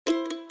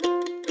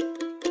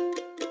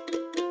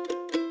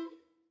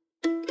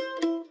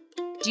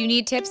Do you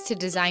need tips to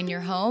design your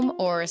home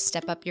or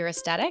step up your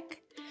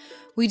aesthetic?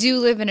 We do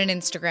live in an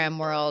Instagram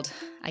world.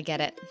 I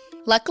get it.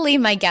 Luckily,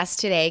 my guest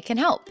today can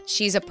help.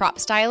 She's a prop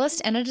stylist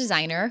and a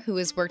designer who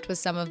has worked with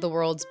some of the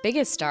world's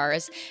biggest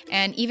stars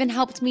and even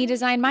helped me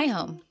design my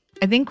home.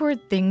 I think where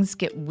things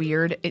get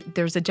weird,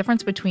 there's a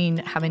difference between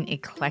having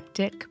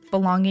eclectic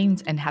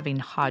belongings and having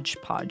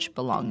hodgepodge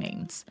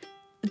belongings.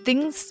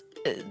 Things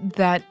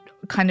that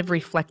kind of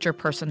reflect your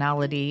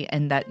personality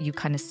and that you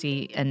kind of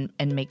see and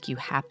make you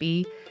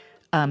happy,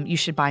 you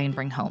should buy and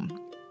bring home.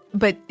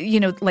 But,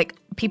 like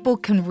people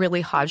can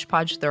really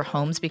hodgepodge their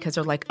homes because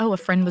they're like, oh, a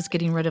friend was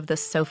getting rid of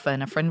this sofa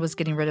and a friend was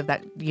getting rid of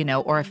that,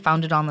 or I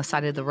found it on the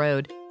side of the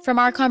road. From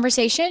our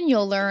conversation,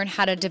 you'll learn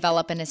how to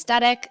develop an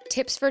aesthetic,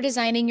 tips for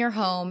designing your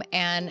home,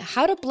 and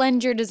how to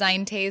blend your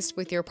design taste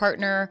with your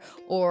partner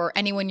or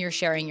anyone you're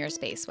sharing your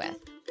space with.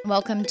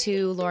 Welcome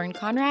to Lauren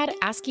Conrad,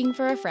 Asking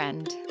for a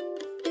Friend.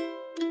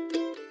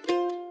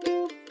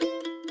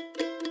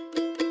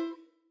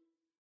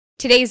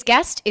 Today's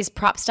guest is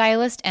prop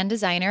stylist and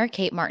designer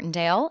Kate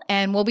Martindale,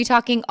 and we'll be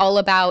talking all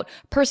about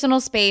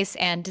personal space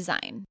and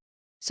design.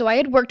 So I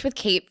had worked with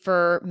Kate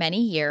for many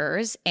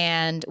years,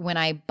 and when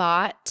I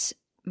bought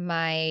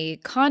my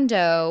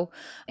condo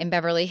in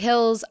Beverly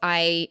Hills,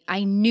 I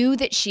knew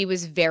that she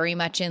was very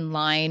much in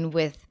line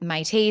with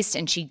my taste,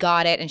 and she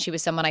got it, and she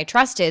was someone I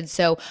trusted.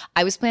 So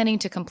I was planning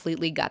to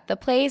completely gut the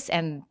place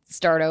and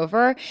start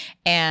over,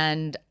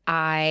 and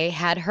I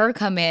had her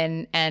come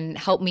in and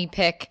help me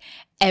pick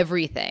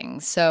everything.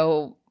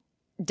 So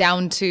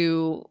down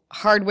to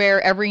hardware,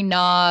 every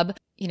knob,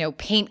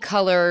 paint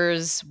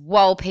colors,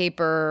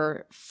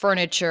 wallpaper,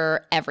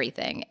 furniture,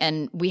 everything.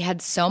 And we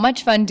had so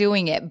much fun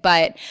doing it,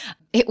 but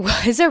it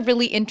was a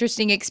really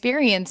interesting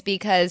experience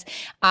because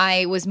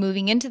I was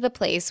moving into the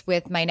place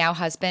with my now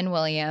husband,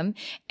 William,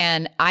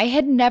 and I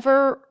had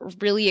never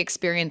really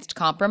experienced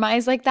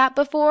compromise like that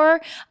before.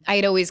 I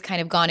had always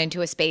kind of gone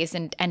into a space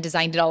and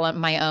designed it all on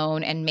my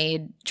own and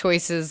made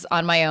choices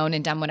on my own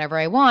and done whatever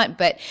I want.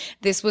 But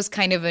this was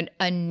kind of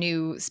a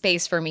new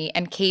space for me.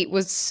 And Kate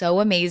was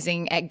so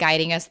amazing at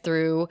guiding us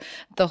through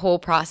the whole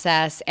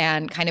process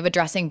and kind of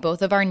addressing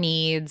both of our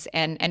needs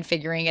and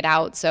figuring it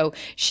out. So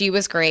she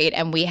was great,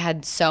 and we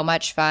had so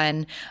much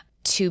fun.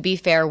 To be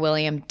fair,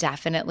 William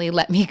definitely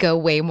let me go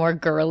way more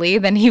girly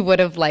than he would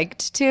have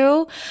liked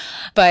to,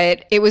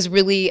 but it was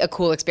really a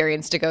cool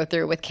experience to go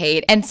through with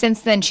Kate. And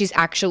since then, she's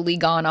actually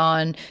gone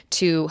on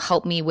to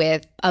help me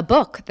with a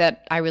book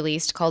that I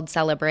released called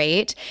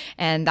Celebrate,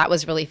 and that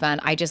was really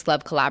fun. I just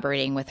love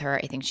collaborating with her.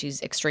 I think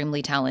she's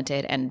extremely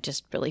talented and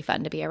just really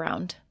fun to be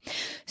around.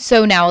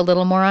 So now a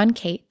little more on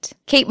Kate.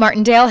 Kate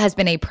Martindale has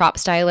been a prop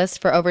stylist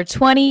for over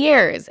 20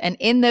 years, and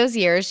in those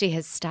years, she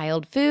has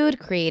styled food,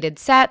 created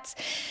sets,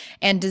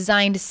 and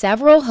designed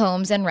several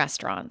homes and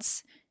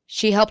restaurants.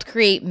 She helped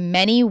create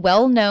many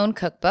well-known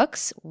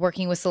cookbooks,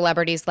 working with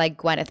celebrities like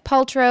Gwyneth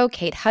Paltrow,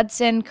 Kate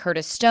Hudson,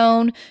 Curtis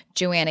Stone,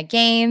 Joanna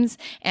Gaines,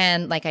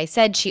 and like I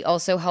said, she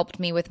also helped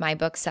me with my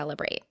book,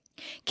 Celebrate.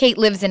 Kate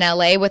lives in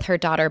LA with her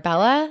daughter,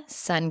 Bella,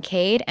 son,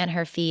 Cade, and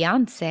her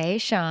fiancé,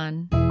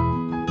 Sean.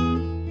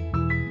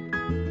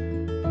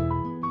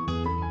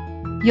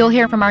 You'll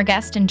hear from our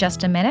guest in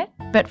just a minute,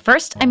 but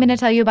first I'm going to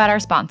tell you about our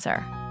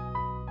sponsor.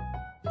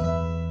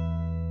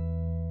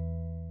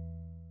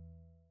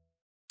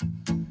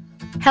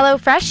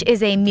 HelloFresh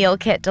is a meal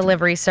kit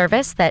delivery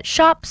service that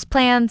shops,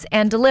 plans,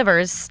 and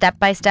delivers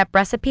step-by-step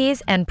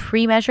recipes and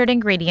pre-measured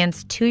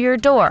ingredients to your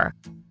door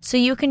so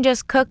you can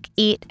just cook,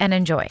 eat, and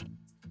enjoy.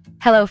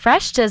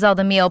 HelloFresh does all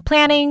the meal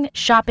planning,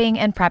 shopping,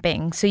 and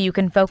prepping so you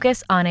can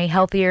focus on a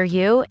healthier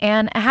you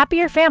and a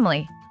happier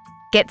family.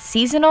 Get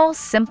seasonal,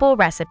 simple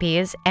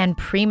recipes and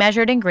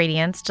pre-measured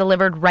ingredients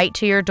delivered right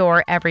to your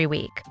door every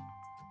week.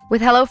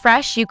 With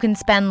HelloFresh, you can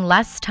spend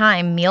less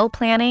time meal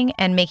planning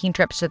and making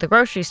trips to the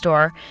grocery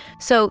store,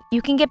 so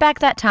you can get back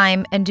that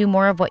time and do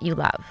more of what you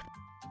love.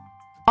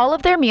 All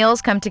of their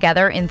meals come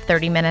together in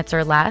 30 minutes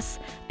or less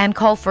and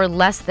call for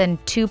less than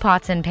 2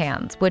 pots and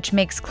pans, which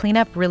makes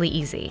cleanup really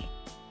easy.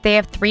 They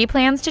have 3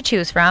 plans to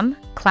choose from: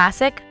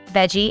 classic,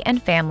 veggie,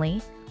 and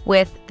family,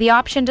 with the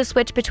option to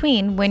switch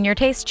between when your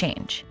tastes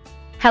change.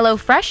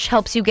 HelloFresh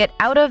helps you get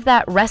out of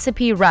that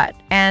recipe rut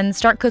and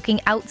start cooking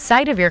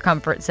outside of your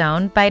comfort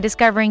zone by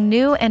discovering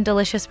new and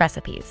delicious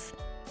recipes.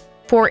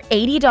 For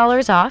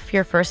 $80 off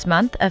your first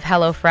month of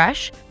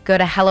HelloFresh, go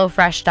to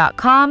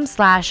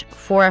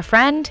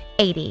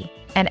hellofresh.com/forafriend80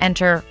 and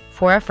enter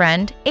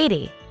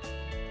forafriend80.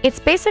 It's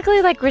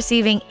basically like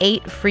receiving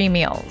 8 free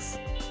meals.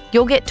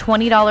 You'll get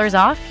 $20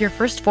 off your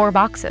first 4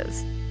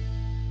 boxes.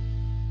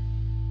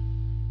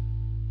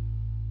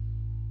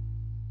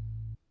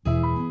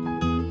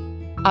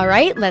 All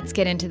right, let's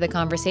get into the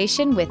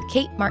conversation with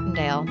Kate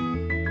Martindale.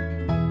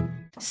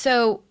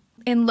 So,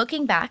 in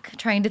looking back,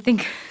 trying to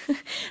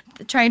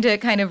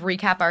kind of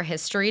recap our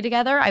history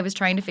together, I was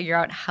trying to figure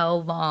out how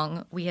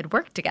long we had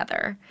worked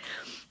together.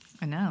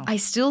 I know. I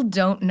still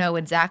don't know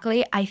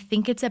exactly. I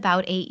think it's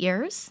about 8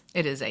 years.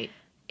 It is 8.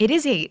 It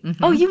is 8.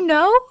 Mm-hmm. Oh, you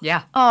know?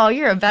 Yeah. Oh,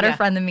 you're a better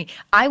friend than me.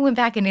 I went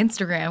back in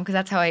Instagram because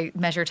that's how I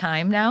measure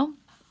time now.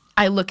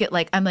 I look at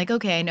I'm like,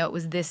 okay, I know it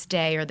was this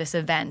day or this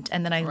event.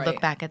 And then I Right.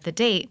 look back at the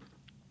date.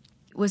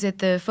 Was it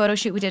the photo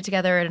shoot we did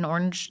together at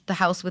the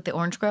house with the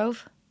orange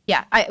grove?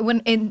 Yeah. When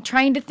in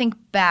trying to think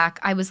back,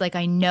 I was like,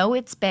 I know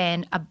it's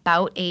been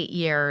about 8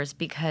 years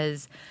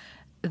because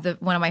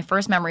one of my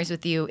first memories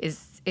with you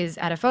is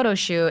at a photo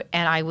shoot,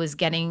 and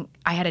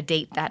I had a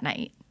date that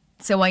night.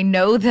 So I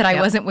know that I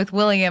wasn't with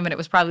William, and it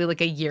was probably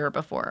like a year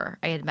before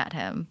I had met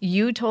him.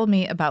 You told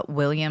me about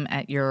William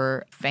at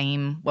your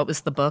Fame, what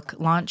was the book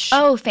launch?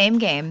 Oh, Fame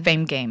Game.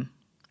 Fame Game.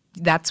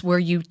 That's where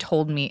you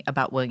told me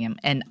about William,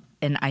 and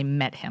I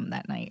met him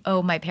that night.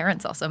 Oh, my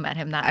parents also met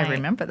him that night. I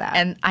remember that.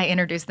 And I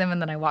introduced them,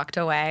 and then I walked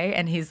away,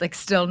 and he's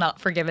still not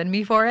forgiven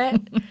me for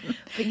it.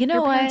 But you know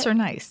Your what? parents are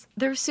nice.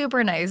 They're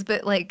super nice,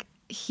 but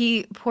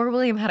poor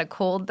William had a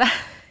cold.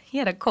 He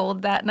had a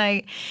cold that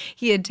night.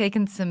 He had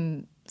taken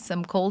some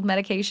cold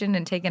medication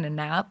and taken a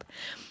nap,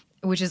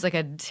 which is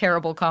a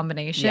terrible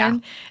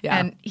combination. Yeah.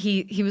 And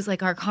he was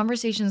like, our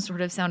conversation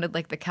sort of sounded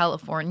like the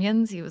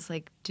Californians. He was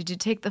like, did you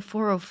take the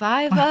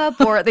 405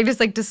 up? Or they just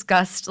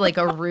discussed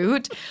a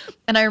route.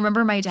 And I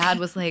remember my dad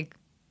was like,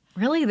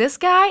 really, this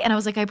guy? And I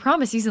was like, I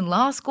promise, he's in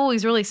law school.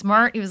 He's really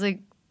smart. He was like,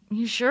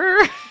 you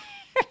sure?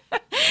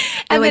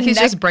 And he's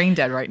just brain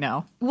dead right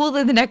now. Well,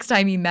 then the next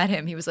time he met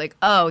him, he was like,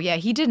 oh, yeah,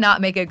 he did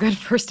not make a good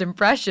first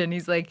impression.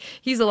 He's like,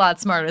 he's a lot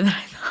smarter than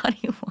I thought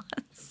he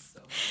was.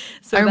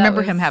 So I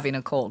remember him having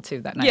a cold,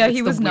 too, that night. Yeah, It's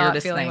he the was not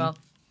weirdest feeling thing. well.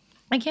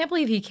 I can't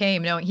believe he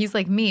came. No, he's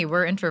like me.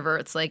 We're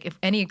introverts. If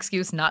any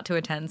excuse not to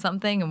attend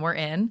something and we're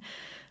in,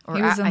 or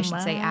He was in I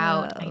should say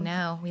out. I love.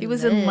 know. We He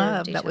was in lived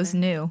love. each That was other.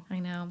 new. I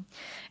know.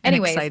 And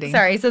Anyways, exciting.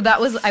 sorry. So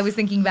I was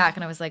thinking back,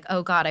 and I was like,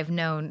 oh God, I've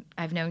known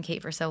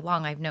Kate for so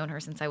long. I've known her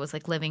since I was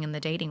living in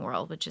the dating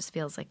world, which just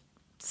feels like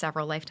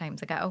several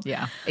lifetimes ago.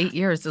 Yeah. 8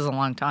 years is a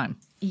long time.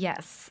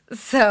 Yes.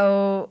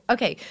 So,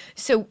 okay.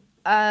 So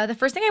the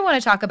first thing I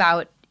want to talk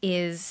about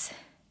is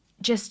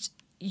just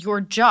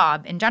your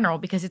job in general,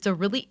 because it's a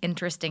really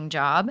interesting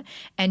job,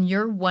 and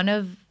you're one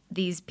of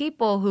these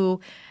people who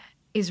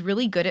is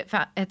really good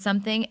at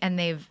something, and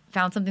they've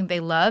found something they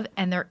love,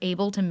 and they're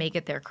able to make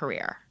it their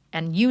career.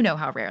 And you know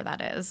how rare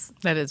that is.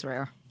 That is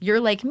rare.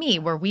 You're like me,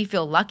 where we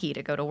feel lucky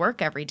to go to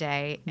work every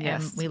day,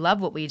 Yes. and we love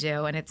what we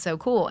do, and it's so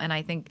cool. And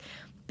I think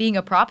being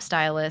a prop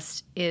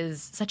stylist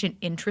is such an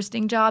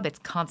interesting job. It's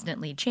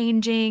constantly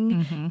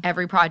changing.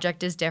 Every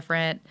project is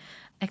different,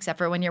 except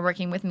for when you're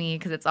working with me,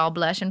 because it's all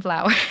blush and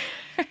flower.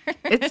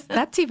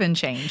 That's even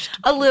changed.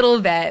 A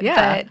little bit,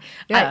 Yeah, but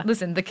yeah.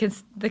 listen,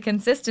 the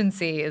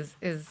consistency is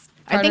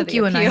I part of think the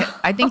you and appeal.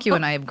 I think you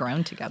and I have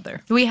grown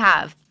together. We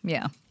have.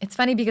 Yeah. It's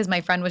funny because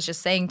my friend was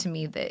just saying to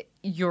me that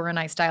your and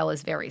I style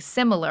is very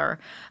similar.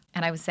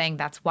 And I was saying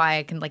that's why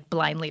I can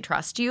blindly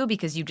trust you,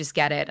 because you just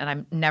get it. And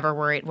I'm never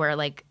worried, where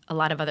a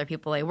lot of other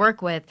people I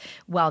work with,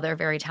 while they're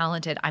very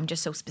talented, I'm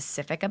just so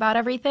specific about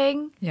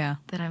everything Yeah.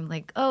 that I'm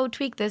like, oh,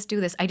 tweak this,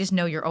 do this. I just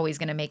know you're always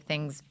going to make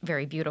things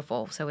very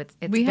beautiful. So it's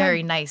We have-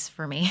 very nice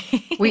for me.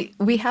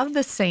 We have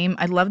the same.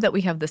 I love that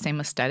we have the same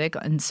aesthetic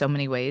in so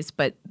many ways,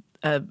 but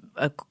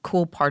a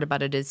cool part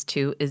about it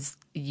is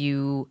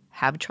you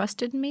have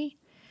trusted me.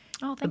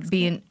 Oh, thanks.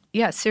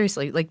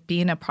 Seriously,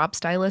 being a prop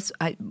stylist,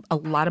 a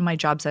lot of my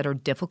jobs that are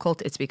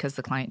difficult, it's because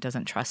the client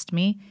doesn't trust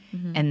me,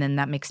 and then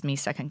that makes me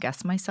second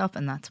guess myself,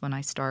 and that's when I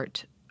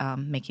start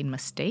making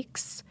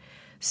mistakes.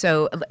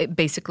 So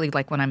basically,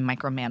 when I'm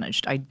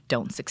micromanaged, I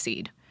don't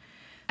succeed.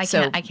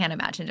 I can't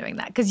imagine doing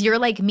that, because you're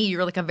like me.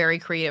 You're a very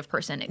creative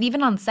person, and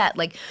even on set,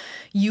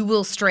 you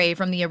will stray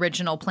from the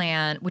original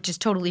plan, which is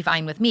totally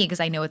fine with me because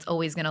I know it's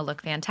always going to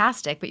look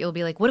fantastic. But you'll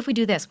be like, "What if we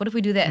do this? What if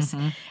we do this?"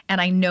 And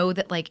I know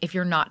that if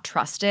you're not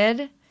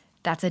trusted,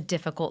 that's a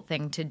difficult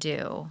thing to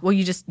do. Well,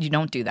 you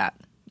don't do that.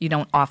 You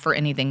don't offer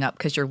anything up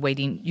because you're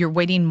waiting. You're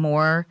waiting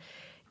more.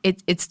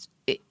 It's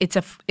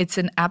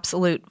an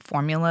absolute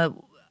formula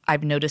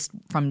I've noticed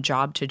from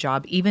job to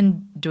job.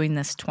 Even doing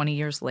this 20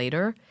 years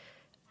later.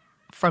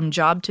 From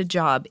job to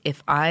job,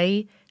 if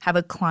I have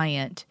a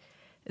client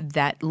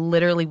that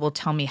literally will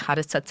tell me how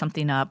to set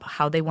something up,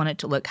 how they want it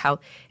to look,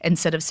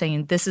 instead of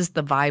saying, this is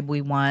the vibe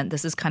we want,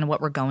 this is kind of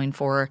what we're going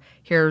for,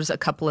 here's a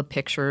couple of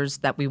pictures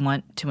that we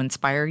want to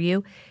inspire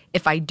you.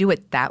 If I do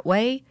it that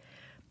way,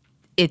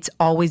 it's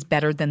always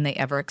better than they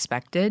ever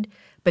expected.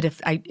 But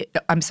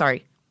I'm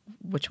sorry,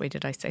 which way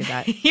did I say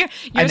that? You're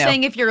know.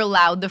 saying if you're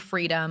allowed the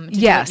freedom to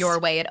Yes. do it your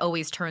way, it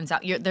always turns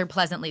out they're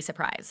pleasantly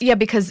surprised. Yeah,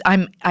 because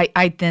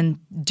I then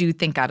do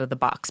think out of the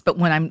box. But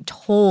when I'm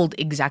told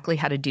exactly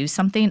how to do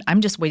something,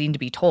 I'm just waiting to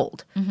be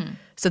told.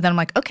 So then I'm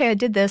like, okay, I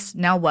did this.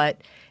 Now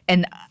what?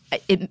 And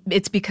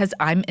it's because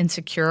I'm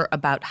insecure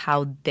about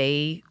how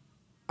they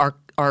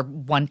are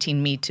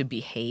wanting me to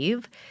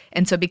behave,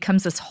 and so it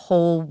becomes this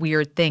whole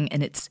weird thing.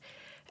 And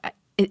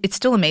it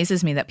still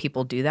amazes me that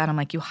people do that. I'm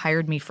like, you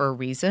hired me for a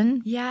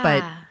reason. Yeah.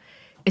 But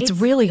it's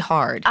really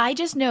hard. I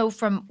just know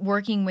from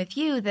working with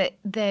you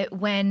that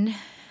when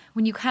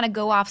you kind of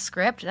go off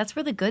script, that's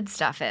where the good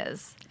stuff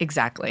is.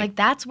 Exactly.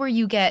 That's where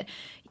you get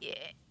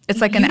It's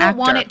like you an don't actor.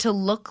 want it to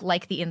look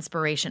like the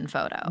inspiration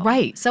photo.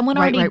 Right. Someone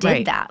Right, already right, did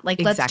right. that. Like,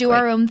 let's Exactly. do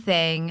our own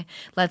thing.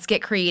 Let's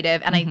get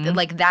creative. And I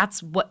like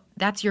that's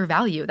your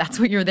value. That's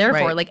what you're there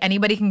for. Right. Like,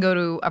 anybody can go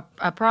to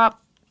a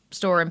prop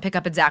store and pick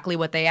up exactly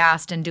what they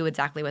asked and do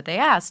exactly what they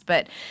asked.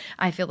 But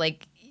I feel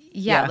like,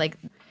 Yeah. like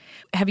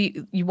Have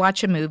you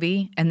watch a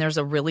movie and there's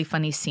a really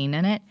funny scene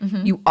in it?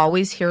 Mm-hmm. You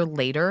always hear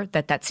later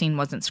that scene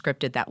wasn't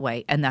scripted that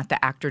way and that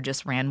the actor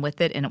just ran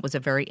with it and it was a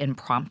very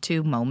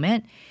impromptu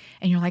moment.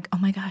 And you're like, oh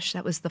my gosh,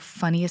 that was the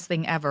funniest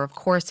thing ever, of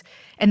course.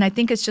 And I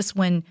think it's just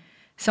when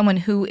someone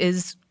who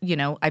is,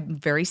 I'm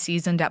very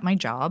seasoned at my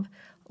job,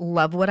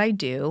 love what I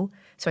do,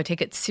 so I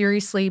take it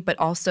seriously, but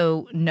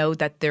also know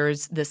that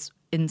there's this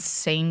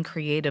insane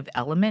creative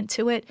element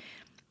to it.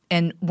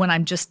 And when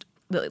I'm just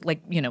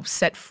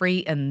set free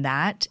in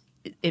that,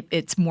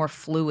 it's more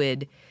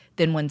fluid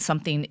than when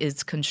something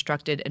is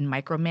constructed and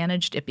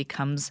micromanaged. It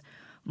becomes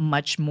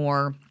much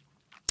more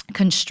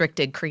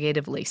constricted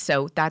creatively.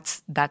 So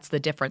that's the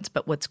difference.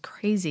 But what's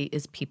crazy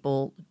is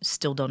people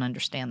still don't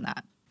understand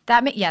that.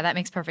 that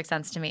makes perfect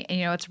sense to me. And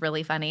you know what's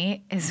really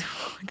funny is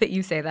that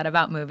you say that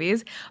about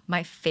movies.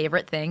 My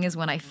favorite thing is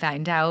when I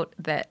find out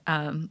that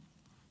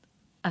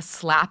a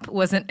slap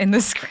wasn't in the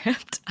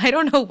script. I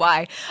don't know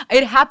why.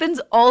 It happens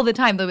all the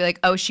time. They'll be like,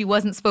 oh, she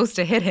wasn't supposed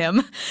to hit him.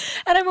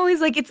 And I'm always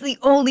like, it's the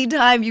only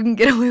time you can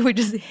get away with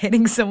just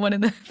hitting someone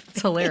in the face.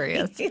 It's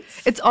hilarious.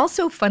 It's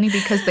also funny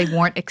because they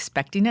weren't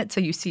expecting it,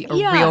 so you see a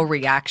real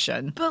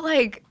reaction. But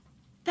like,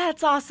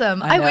 that's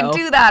awesome. I I would know.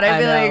 do that. I'd I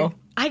be know. like,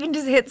 I can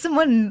just hit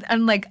someone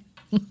and like,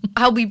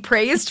 I'll be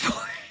praised for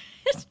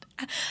it.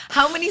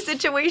 How many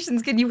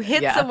situations can you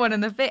hit Yeah. someone in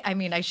the face? I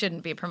mean, I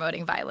shouldn't be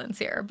promoting violence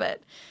here, but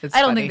It's I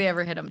don't funny. think they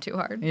ever hit him too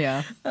hard.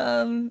 Yeah.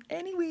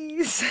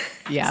 Anyways.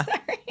 Yeah. Sorry.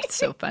 It's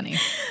so funny.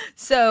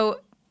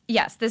 So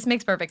yes, this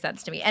makes perfect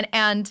sense to me.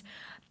 And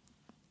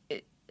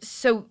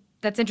so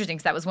that's interesting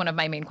because that was one of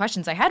my main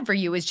questions I had for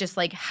you is just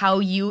like how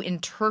you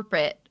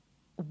interpret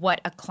what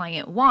a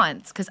client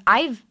wants. Because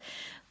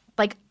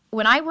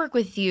when I work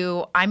with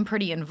you, I'm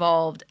pretty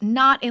involved,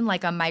 not in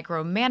like a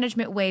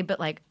micromanagement way, but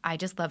like I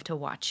just love to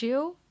watch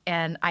you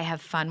and I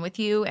have fun with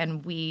you.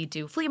 And we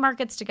do flea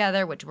markets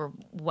together, which we're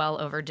well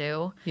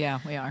overdue. Yeah,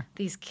 we are.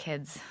 These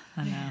kids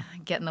I know.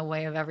 get in the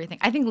way of everything.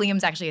 I think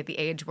Liam's actually at the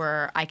age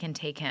where I can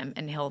take him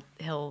and he'll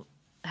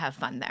have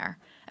fun there.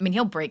 I mean,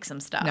 he'll break some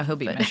stuff. No, he'll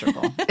be but-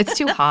 miserable. It's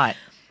too hot.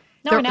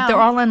 No, I know. They're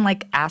all on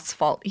like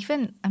asphalt.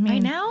 Even, I mean.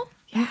 Right now?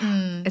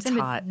 Yeah, it's in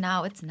hot.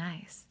 No, it's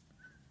nice.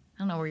 I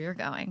don't know where you're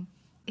going.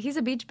 He's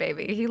a beach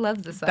baby. He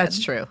loves the sun. That's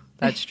true.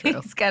 That's true.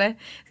 he's got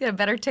a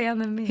better tan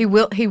than me. He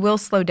will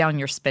slow down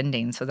your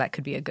spending, so that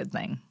could be a good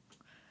thing.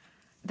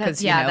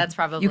 That's 'Cause, that's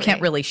probably. You can't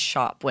really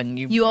shop when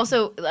you. You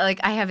also like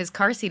I have his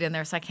car seat in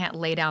there, so I can't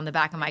lay down the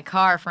back of my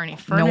car for any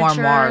furniture.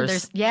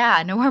 armoires.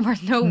 No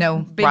armoires. No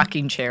big,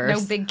 rocking chairs.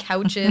 No big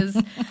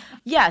couches.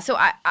 Yeah, so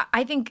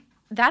I think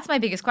that's my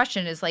biggest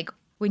question is like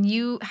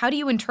how do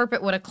you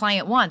interpret what a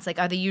client wants? Like,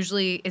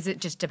 is it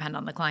just depend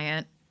on the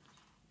client?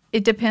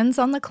 It depends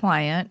on the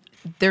client.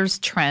 There's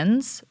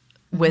trends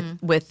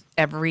with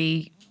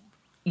every,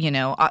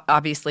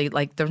 obviously,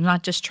 like there's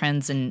not just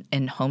trends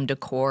in home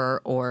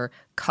decor or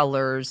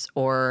colors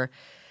or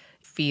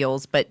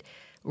feels, but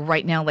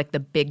right now, like the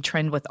big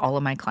trend with all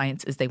of my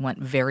clients is they want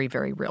very,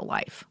 very real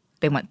life.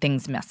 They want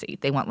things messy.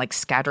 They want like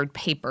scattered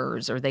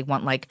papers, or they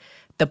want like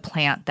the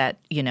plant that,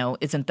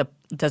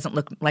 doesn't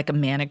look like a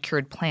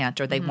manicured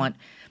plant, or they want,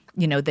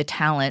 the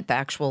talent, the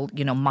actual,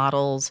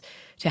 models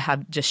to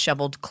have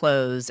disheveled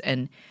clothes.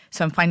 And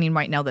so I'm finding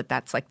right now that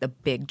that's like the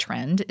big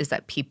trend is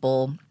that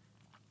people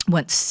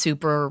want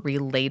super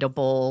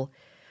relatable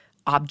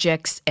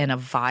objects and a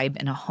vibe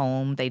in a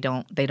home. They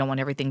don't want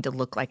everything to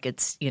look like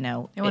it's, They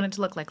want it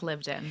to look like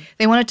lived in.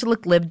 they want it to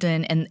look lived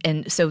in.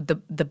 And so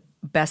the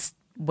best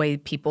way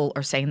people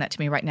are saying that to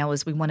me right now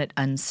is we want it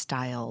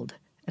unstyled.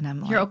 And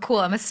I'm like, You're cool.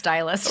 I'm a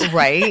stylist.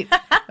 right?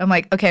 I'm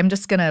like, okay, I'm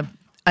just going to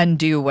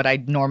undo what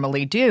I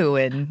normally do.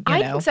 And,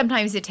 I think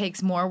sometimes it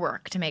takes more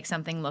work to make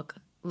something look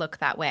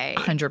that way.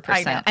 100%.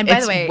 I know. And by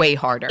It's the way, way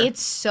harder.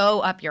 It's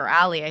so up your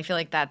alley. I feel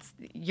like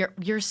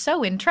you're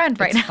so in trend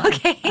right now. fun.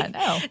 Okay, I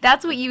know.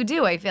 That's what you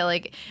do. I feel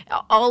like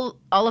all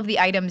of the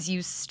items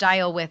you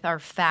style with are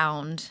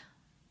found.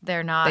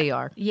 They're not. They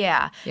are.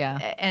 Yeah.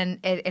 Yeah. And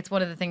it's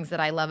one of the things that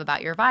I love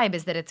about your vibe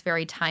is that it's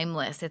very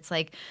timeless. It's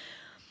like.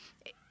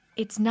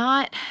 It's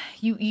not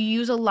you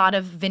use a lot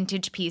of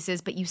vintage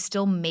pieces, but you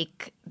still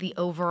make the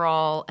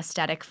overall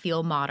aesthetic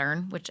feel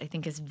modern, which I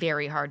think is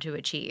very hard to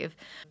achieve.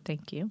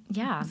 Thank you.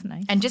 Yeah. That's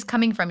nice. And just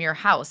coming from your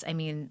house, I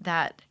mean,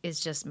 that is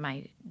just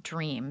my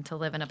dream to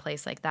live in a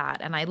place like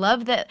that. And I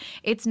love that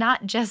it's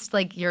not just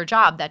like your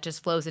job that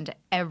just flows into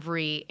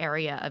every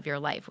area of your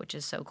life, which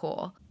is so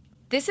cool.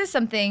 This is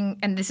something,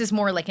 and this is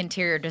more like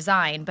interior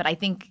design, but I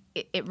think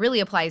it really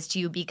applies to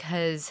you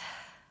because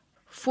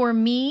for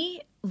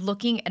me,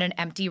 looking at an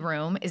empty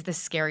room is the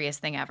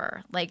scariest thing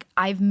ever. Like,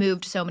 I've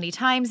moved so many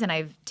times and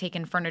I've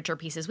taken furniture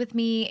pieces with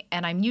me,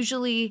 and I'm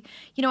usually,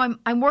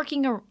 I'm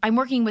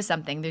working with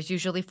something. There's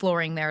usually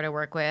flooring there to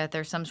work with.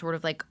 There's some sort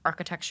of like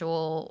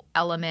architectural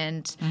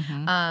element.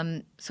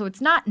 So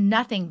it's not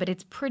nothing, but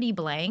it's pretty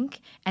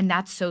blank, and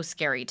that's so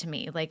scary to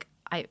me. Like,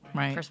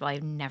 first of all, I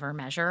never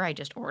measure. I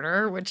just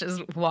order, which is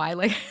why,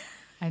 like,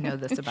 I know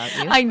this about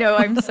you. I know.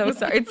 I'm so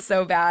sorry. It's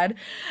so bad.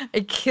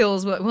 It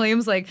kills what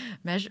William's like,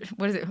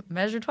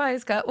 measure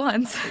twice, cut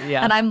once.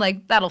 Yeah. And I'm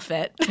like, that'll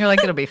fit. You're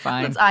like, it'll be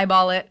fine. Let's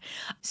eyeball it.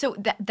 So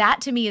that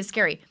to me is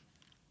scary.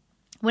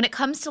 When it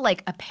comes to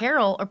like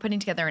apparel or putting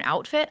together an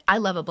outfit, I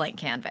love a blank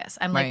canvas.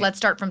 I'm like, let's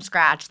start from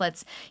scratch.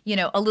 Let's,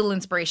 a little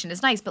inspiration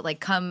is nice, but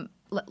like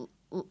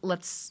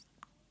let's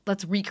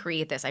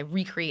recreate this. I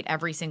recreate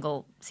every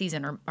single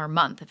season or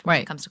month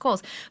when it comes to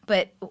Kohl's.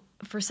 But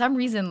for some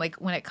reason, like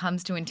when it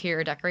comes to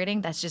interior decorating,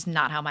 that's just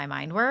not how my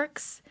mind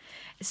works.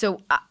 So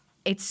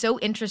it's so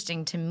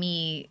interesting to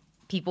me,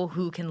 people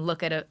who can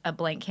look at a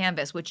blank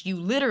canvas, which you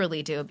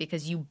literally do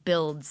because you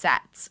build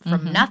sets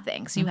from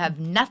nothing. So you have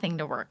nothing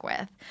to work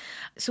with.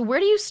 So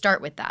where do you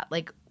start with that?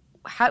 Like,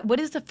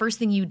 what is the first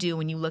thing you do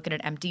when you look at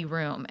an empty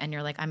room and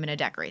you're like, I'm going to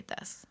decorate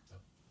this?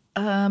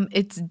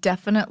 It's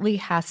definitely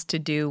has to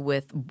do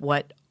with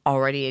what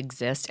already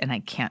exists and I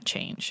can't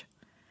change.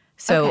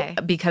 So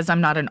because I'm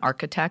not an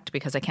architect,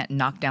 because I can't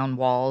knock down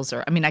walls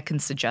I can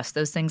suggest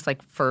those things. Like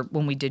for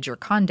when we did your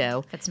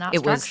condo. If it's not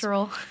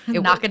structural,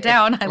 knock it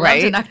down. I love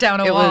to knock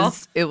down a wall.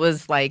 It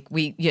was like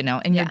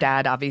and your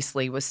dad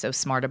obviously was so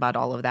smart about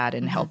all of that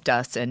and helped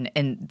us. And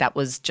that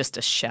was just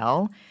a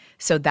shell.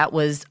 So that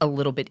was a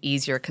little bit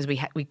easier because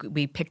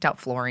we picked out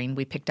flooring,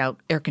 we picked out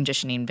air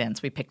conditioning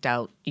vents, we picked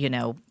out,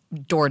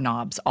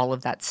 doorknobs, all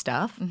of that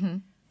stuff.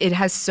 It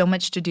has so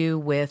much to do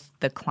with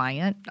the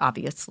client,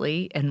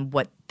 obviously, and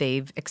what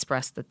they've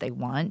expressed that they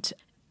want.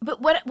 But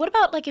what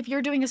about like if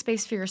you're doing a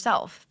space for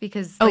yourself?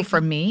 Because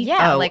for me,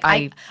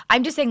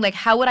 I'm just saying, like,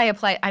 how would I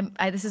apply?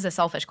 This is a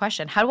selfish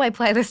question. How do I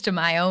apply this to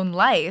my own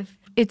life?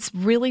 It's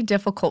really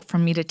difficult for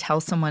me to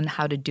tell someone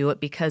how to do it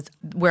because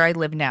where I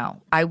live now,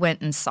 I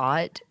went and saw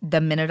it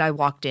the minute I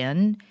walked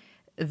in.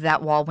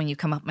 That wall, when you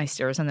come up my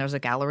stairs and there's a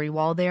gallery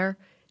wall there,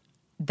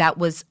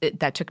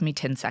 that took me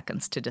 10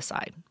 seconds to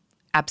decide.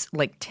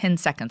 Like 10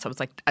 seconds. I was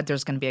like,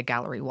 there's going to be a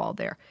gallery wall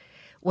there.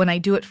 When I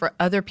do it for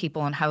other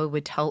people and how I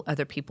would tell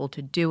other people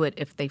to do it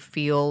if they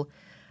feel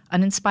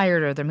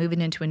uninspired or they're moving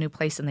into a new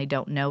place and they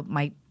don't know,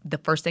 the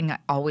first thing I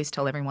always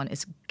tell everyone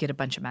is get a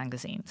bunch of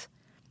magazines.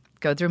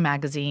 Go through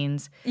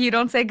magazines. You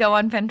don't say go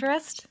on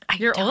Pinterest?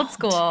 You're old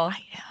school. I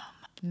am.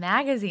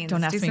 Magazines.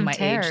 Don't ask me my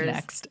age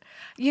next.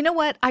 You know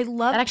what? I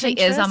love that. Actually,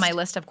 Pinterest. is on my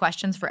list of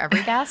questions for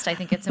every guest. I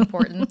think it's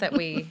important that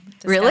we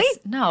discuss. Really?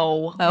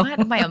 No. Oh. What?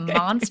 Am I a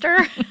monster?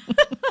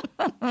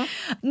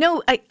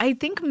 No, I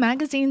think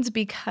magazines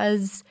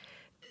because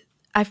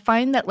I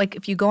find that like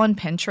if you go on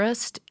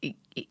Pinterest,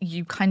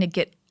 you kind of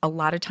get a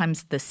lot of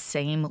times the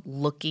same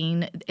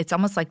looking. It's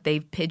almost like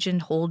they've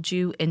pigeonholed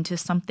you into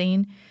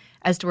something.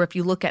 As to where if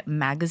you look at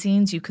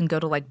magazines, you can go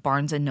to like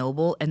Barnes &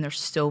 Noble and there's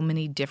so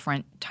many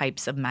different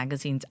types of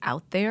magazines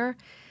out there.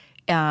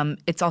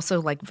 It's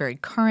also like very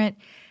current.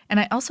 And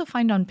I also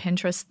find on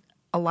Pinterest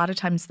a lot of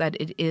times that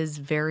it is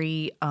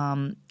very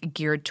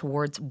geared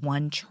towards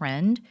one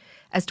trend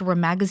as to where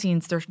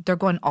magazines, they're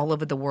going all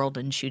over the world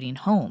and shooting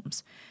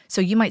homes.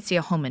 So you might see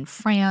a home in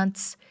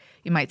France.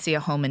 You might see a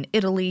home in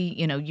Italy.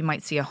 You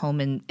might see a home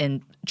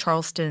in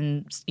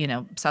Charleston,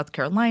 South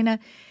Carolina.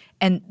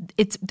 And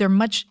it's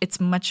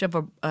much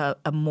of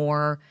a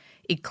more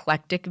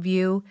eclectic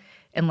view,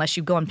 unless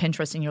you go on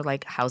Pinterest and you're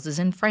like houses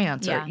in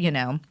France or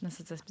This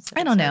is a specific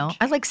I don't know. search.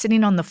 I like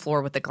sitting on the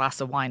floor with a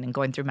glass of wine and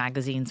going through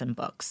magazines and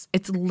books.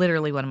 It's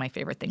literally one of my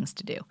favorite things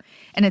to do,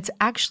 and it's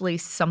actually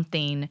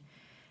something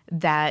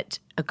that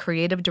a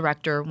creative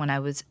director, when I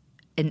was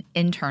an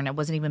intern, I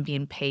wasn't even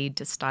being paid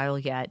to style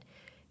yet.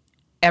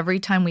 Every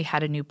time we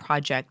had a new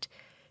project,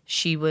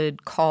 she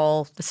would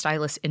call the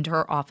stylist into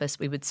her office.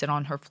 We would sit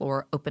on her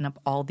floor, open up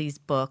all these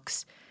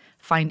books,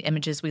 find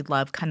images we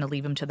love, kind of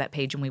leave them to that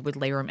page, and we would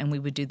layer them. And we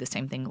would do the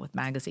same thing with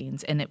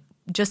magazines. And it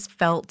just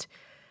felt,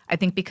 I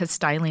think because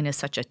styling is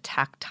such a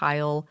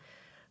tactile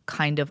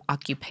kind of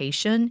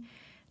occupation,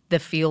 the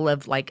feel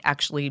of like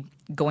actually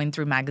going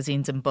through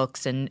magazines and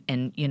books and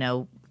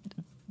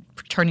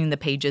turning the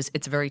pages,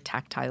 it's very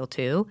tactile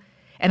too.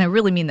 And I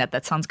really mean that.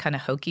 That sounds kind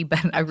of hokey, but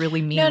I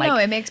really mean No,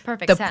 it makes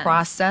perfect the sense.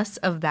 process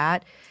of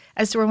that.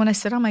 As to where when I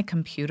sit on my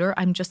computer,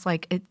 I'm just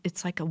like,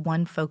 it's like a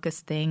one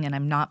focused thing and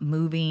I'm not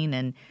moving.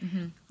 And,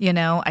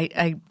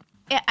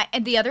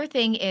 And the other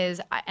thing is,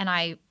 and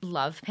I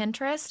love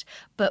Pinterest,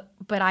 but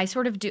I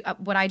sort of do,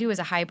 what I do is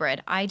a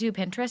hybrid. I do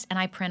Pinterest and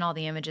I print all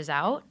the images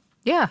out.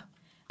 Yeah,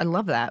 I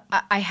love that.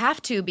 I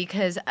have to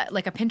because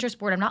like a Pinterest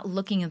board, I'm not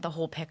looking at the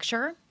whole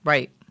picture.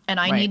 Right. And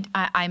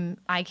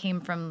I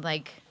came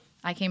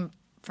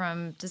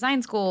from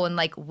design school and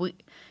like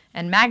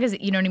and magazine,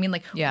 you know what I mean?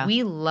 Like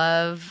we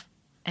love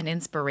an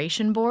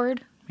inspiration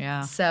board.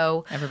 Yeah.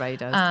 So everybody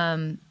does.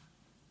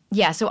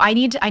 so I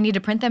need to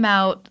print them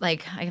out.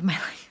 Like I have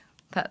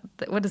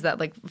what is that,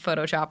 like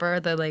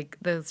Photoshopper,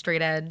 the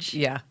straight edge?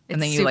 Yeah. It's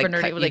And then you super like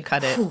nerdy. cut, you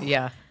cut it.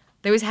 Yeah.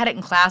 They always had it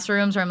in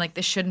classrooms where I'm like,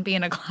 this shouldn't be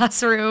in a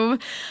classroom.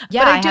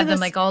 Yeah, But I I do have them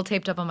this- like all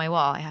taped up on my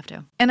wall. I have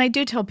to. And I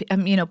do tell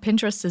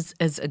Pinterest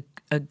is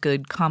a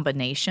good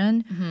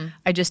combination. Mm-hmm.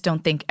 I just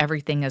don't think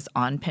everything is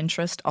on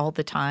Pinterest all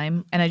the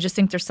time. And I just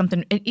think there's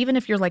something, even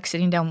if you're like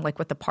sitting down like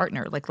with a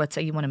partner, like let's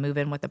say you want to move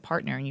in with a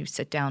partner and you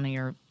sit down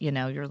and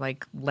you're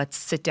like, let's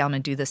sit down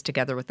and do this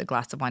together with a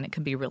glass of wine. It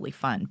can be really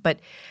fun. But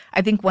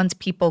I think once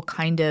people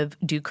kind of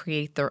do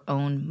create their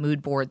own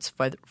mood boards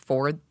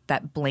for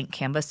that blank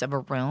canvas of a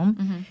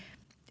room,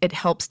 it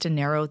helps to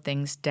narrow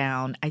things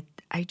down.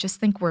 I just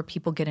think where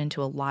people get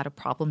into a lot of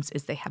problems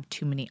is they have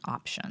too many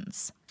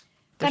options.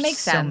 That makes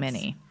sense. So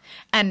many.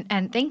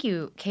 And thank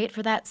you, Kate,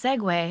 for that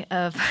segue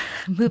of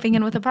moving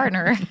in with a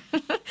partner.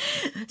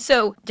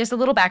 So just a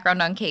little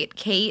background on Kate.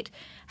 Kate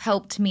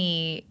helped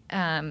me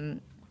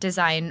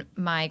design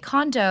my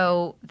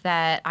condo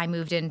that I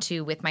moved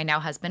into with my now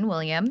husband,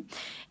 William.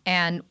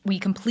 And we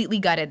completely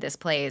gutted this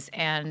place.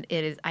 And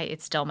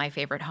it's still my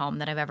favorite home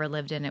that I've ever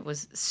lived in. It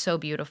was so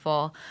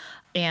beautiful.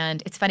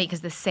 And it's funny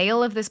because the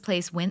sale of this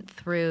place went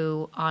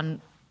through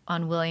on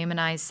William and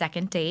I's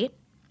second date.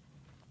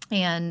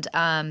 And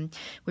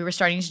we were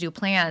starting to do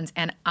plans,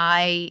 and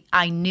I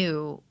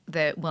knew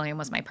that William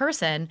was my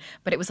person,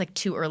 but it was like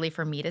too early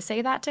for me to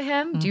say that to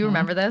him. Do you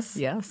remember this?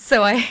 Yes.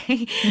 So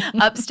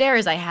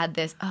upstairs I had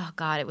this, oh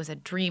God, it was a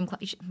dream.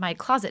 My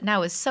closet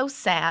now is so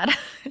sad.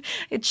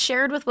 It's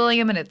shared with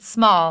William and it's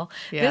small.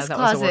 Yeah, this that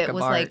was a work closet of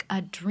was art. like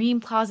a dream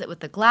closet with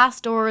the glass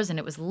doors, and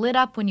it was lit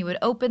up when you would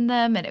open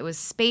them, and it was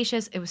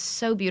spacious. It was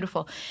so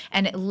beautiful.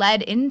 And it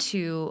led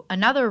into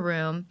another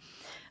room,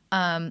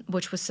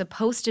 which was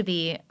supposed to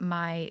be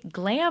my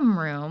glam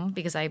room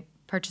because I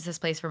purchased this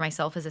place for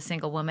myself as a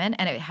single woman,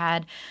 and it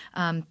had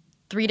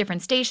 3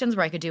 different stations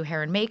where I could do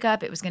hair and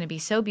makeup. It was going to be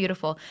so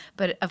beautiful.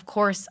 But of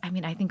course, I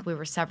mean, I think we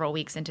were several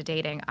weeks into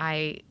dating.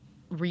 I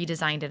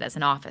redesigned it as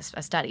an office,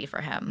 a study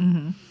for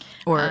him.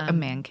 Or a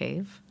man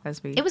cave,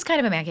 as we. It was kind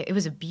of a man cave. It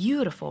was a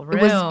beautiful room.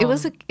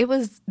 It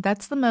was.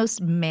 That's the most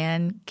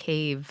man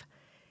cave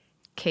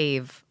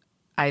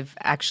I've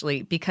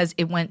actually, because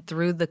it went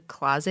through the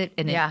closet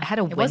and it had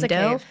a it was a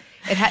window. cave.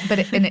 It had,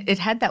 it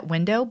had that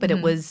window, but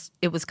it was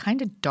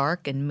kind of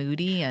dark and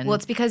moody. And Well,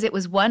 it's because it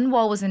was one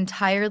wall was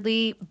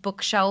entirely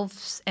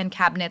bookshelves and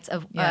cabinets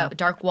of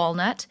dark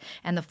walnut,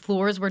 and the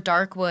floors were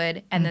dark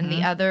wood, and then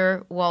the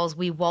other walls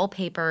we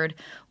wallpapered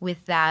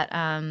with that.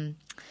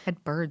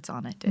 had birds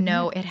on it. Didn't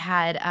No, it? it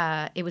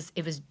had. It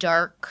was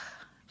dark.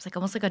 It was like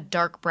almost like a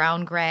dark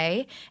brown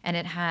gray, and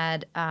it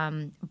had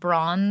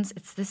bronze.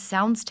 This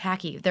sounds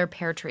tacky. They're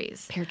pear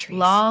trees. Pear trees.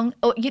 Long.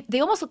 Oh, they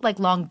almost look like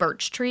long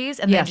birch trees,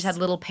 and they Yes. just had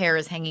little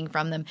pears hanging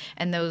from them.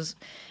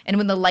 And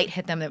when the light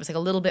hit them, it was like a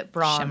little bit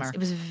bronze. Shimmer. It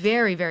was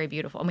very, very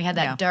beautiful. And we had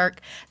that Yeah.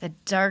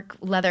 dark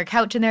leather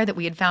couch in there that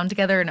we had found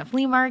together in a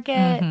flea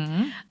market.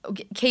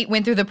 Okay, Kate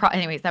went through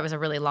anyways, that was a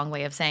really long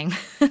way of saying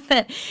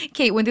that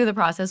Kate went through the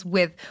process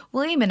with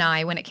William and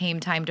I when it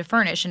came time to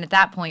furnish. And at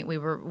that point, we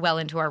were well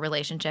into our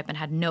relationship and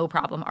had no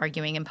problem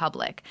arguing in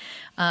public.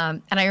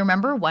 And I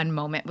remember one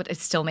moment, but it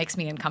still makes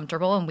me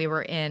uncomfortable. And we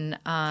were in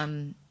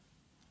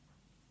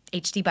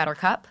HD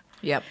Buttercup.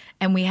 Yep.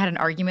 And we had an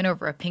argument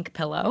over a pink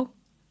pillow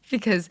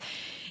because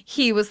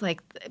he was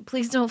like,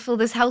 please don't fill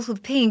this house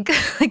with pink.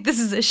 Like, this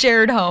is a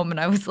shared home. And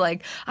I was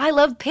like, I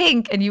love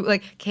pink.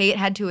 And Kate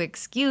had to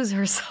excuse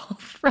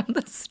herself from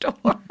the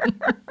store.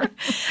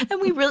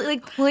 And we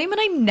really, William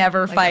and I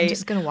never fight. I'm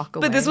just gonna walk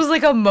But this away. was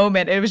like a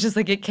moment. It was just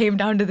like, it came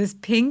down to this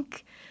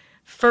pink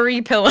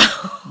furry pillow.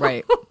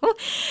 Right.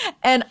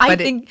 And I But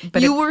think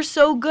you were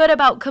so good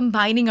about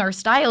combining our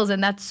styles,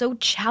 and that's so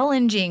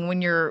challenging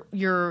when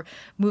you're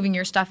moving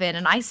your stuff in.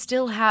 And I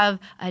still have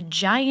a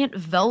giant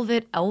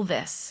velvet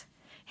Elvis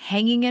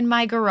hanging in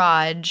my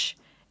garage,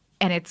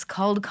 and it's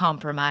called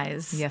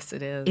Compromise. Yes,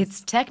 it is.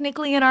 It's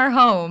technically in our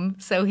home,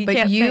 so he But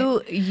can't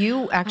say.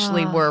 you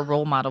actually were a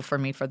role model for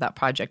me for that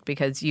project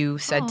because you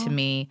said to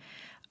me,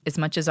 as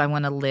much as I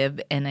want to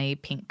live in a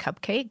pink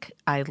cupcake,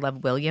 I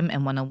love William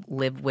and want to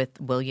live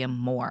with William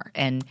more.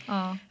 And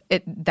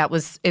it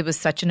was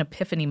such an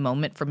epiphany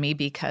moment for me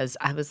because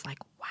I was like,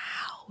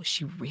 wow,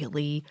 she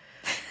really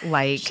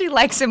She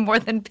likes him more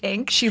than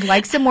pink. she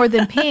likes him more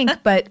than pink.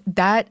 But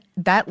that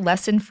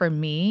lesson for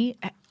me,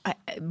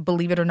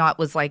 believe it or not,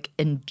 was like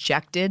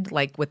injected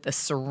like with a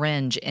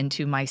syringe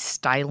into my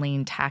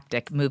styling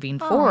tactic moving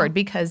forward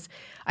because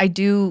I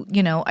do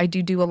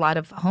a lot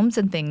of homes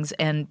and things,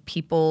 and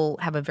people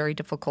have a very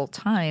difficult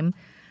time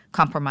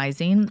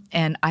compromising.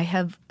 And I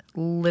have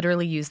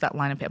literally used that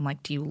line of, I'm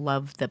like, do you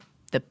love the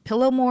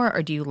pillow more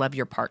or do you love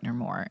your partner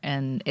more?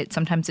 And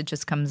sometimes it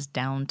just comes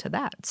down to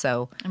that.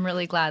 So I'm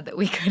really glad that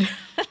we could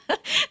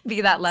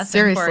be that lesson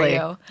Seriously, for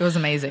you. it was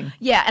amazing.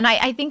 Yeah, and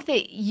I think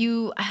that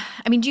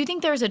do you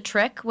think there's a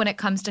trick when it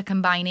comes to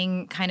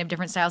combining kind of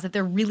different styles that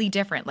they're really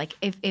different? Like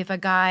if a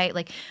guy,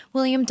 like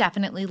William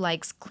definitely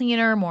likes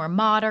cleaner, more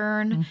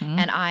modern,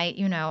 and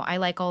I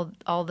like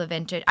all the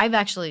vintage. I've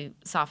actually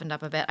softened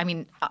up a bit. I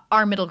mean,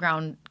 our middle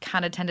ground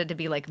kind of tended to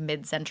be like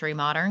mid-century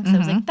modern, so I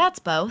was like, that's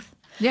both.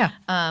 Yeah.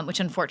 Which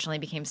unfortunately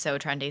became so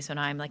trendy. So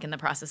now I'm like in the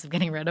process of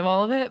getting rid of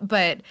all of it.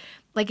 But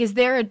like,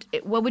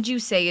 what would you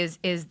say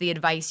is the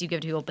advice you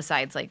give to people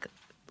besides like,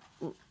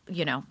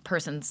 your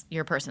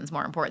person's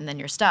more important than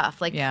your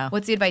stuff? Like,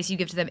 what's the advice you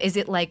give to them? Is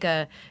it like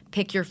a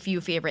pick your few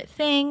favorite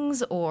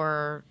things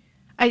or?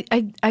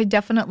 I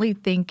definitely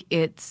think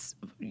it's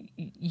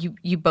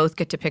you both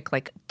get to pick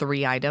like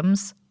 3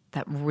 items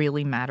that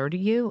really matter to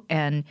you,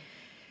 and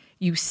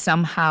you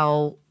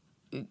somehow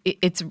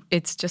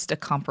it's just a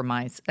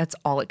compromise. That's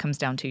all it comes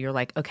down to. You're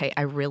like, okay,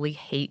 I really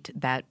hate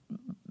that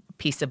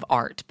piece of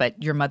art,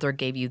 but your mother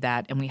gave you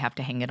that and we have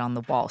to hang it on the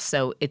wall.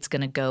 So it's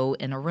going to go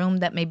in a room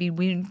that maybe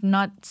we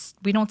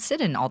don't sit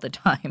in all the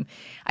time.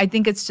 I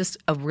think it's just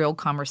a real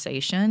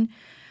conversation.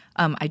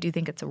 I do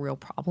think it's a real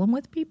problem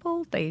with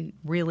people.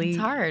 It's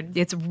hard.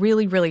 It's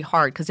really, really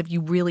hard because if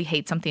you really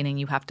hate something and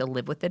you have to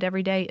live with it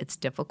every day, it's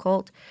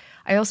difficult.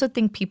 I also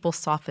think people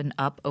soften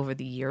up over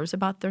the years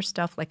about their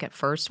stuff. Like at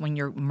first when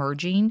you're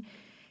merging,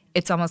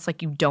 it's almost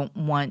like you don't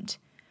want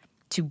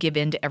to give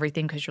in to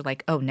everything because you're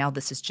like, oh, now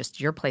this is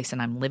just your place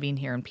and I'm living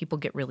here, and people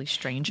get really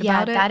strange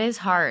about it. Yeah, that is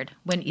hard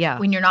when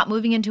you're not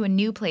moving into a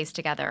new place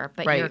together,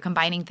 but you're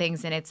combining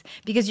things, and it's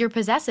because you're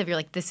possessive. You're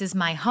like, this is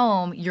my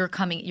home. You're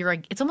coming.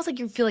 It's almost like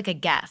you feel like a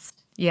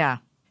guest. Yeah.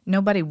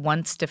 Nobody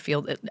wants to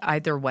feel it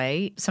either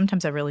way.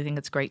 Sometimes I really think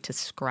it's great to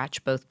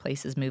scratch both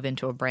places, move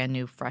into a brand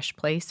new, fresh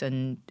place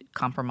and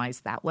compromise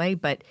that way.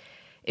 But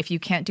if you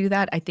can't do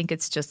that, I think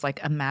it's just like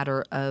a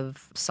matter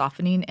of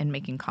softening and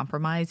making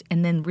compromise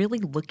and then really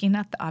looking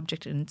at the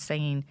object and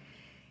saying,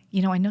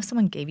 I know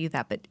someone gave you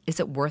that, but is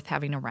it worth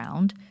having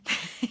around?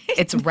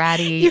 It's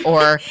ratty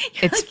or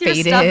it's like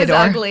faded. Your stuff is or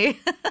ugly.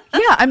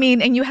 Yeah, I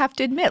mean, and you have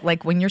to admit,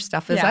 like when your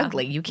stuff is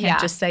ugly, you can't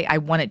just say, I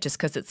want it just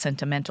because it's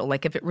sentimental.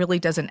 Like if it really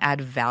doesn't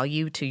add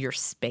value to your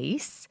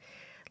space,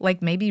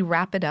 like maybe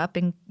wrap it up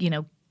and, keep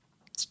it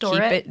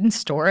and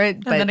store it.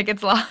 And then it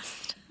gets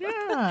lost.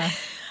 Yeah.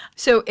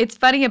 So it's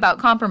funny about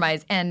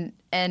compromise and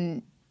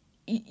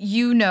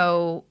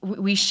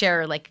we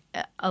share like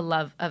a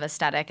love of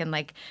aesthetic and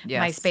like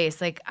my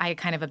space. Like I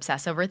kind of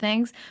obsess over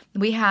things.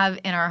 We have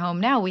in our home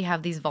now, we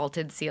have these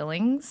vaulted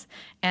ceilings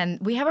and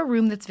we have a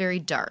room that's very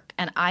dark.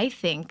 And I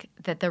think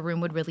that the room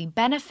would really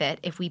benefit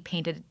if we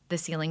painted the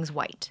ceilings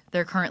white.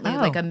 They're currently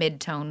like a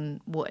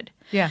mid-tone wood.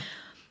 Yeah.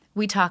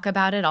 We talk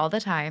about it all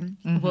the time.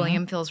 Mm-hmm.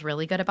 William feels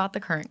really good about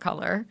the current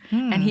color.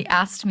 And he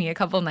asked me a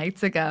couple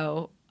nights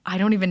ago, I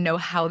don't even know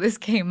how this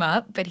came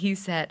up, but he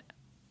said,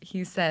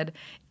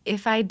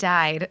 if I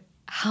died,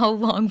 how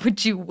long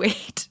would you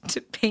wait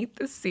to paint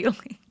the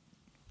ceiling?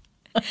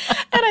 And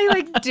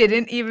I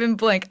didn't even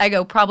blink. I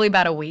go, probably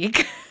about a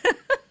week.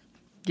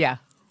 Yeah.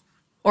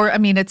 Or, I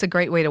mean, it's a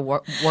great way to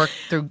work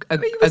through a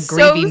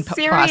grieving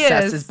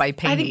process is by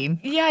painting.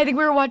 I think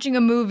we were watching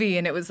a movie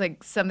and it was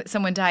like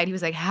someone died. He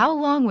was like, how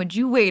long would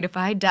you wait if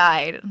I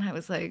died? And I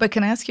was like. But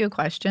can I ask you a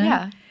question?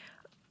 Yeah.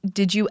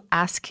 Did you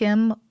ask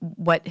him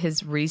what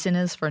his reason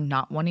is for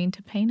not wanting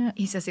to paint it?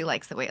 He says he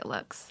likes the way it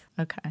looks.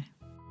 Okay.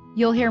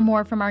 You'll hear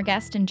more from our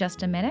guest in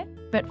just a minute,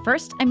 but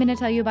first I'm going to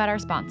tell you about our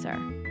sponsor.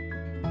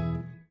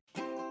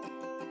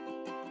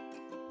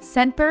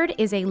 Scentbird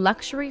is a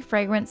luxury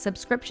fragrance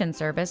subscription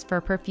service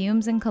for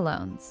perfumes and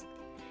colognes.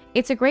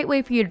 It's a great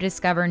way for you to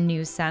discover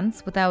new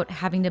scents without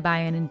having to buy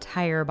an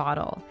entire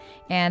bottle.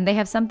 And they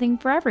have something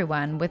for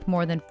everyone with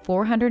more than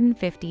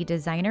 450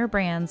 designer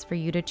brands for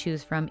you to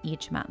choose from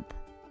each month.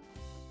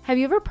 Have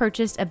you ever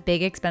purchased a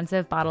big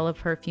expensive bottle of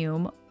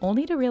perfume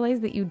only to realize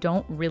that you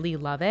don't really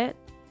love it?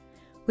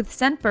 With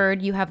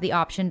Scentbird, you have the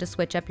option to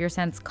switch up your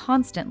scents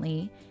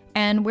constantly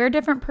and wear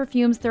different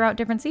perfumes throughout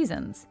different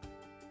seasons.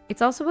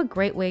 It's also a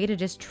great way to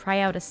just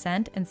try out a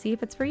scent and see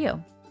if it's for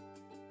you.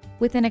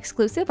 With an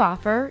exclusive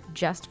offer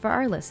just for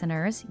our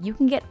listeners, you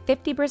can get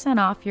 50%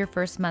 off your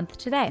first month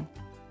today.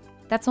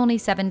 That's only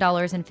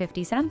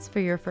 $7.50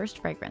 for your first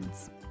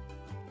fragrance.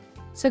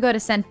 So go to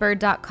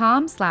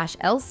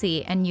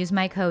scentbird.com/LC and use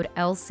my code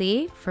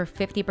LC for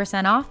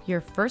 50% off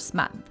your first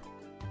month.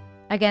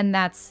 Again,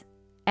 that's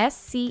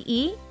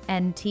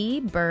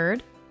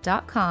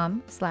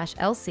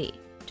scentbird.com/LC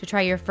to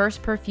try your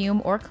first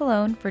perfume or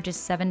cologne for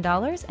just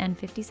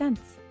 $7.50.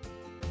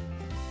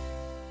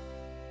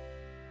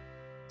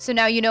 So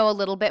now you know a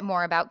little bit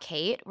more about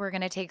Kate. We're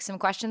going to take some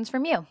questions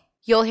from you.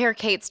 You'll hear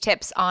Kate's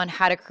tips on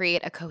how to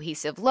create a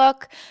cohesive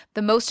look,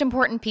 the most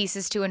important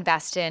pieces to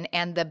invest in,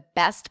 and the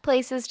best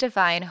places to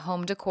find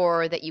home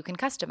decor that you can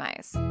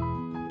customize.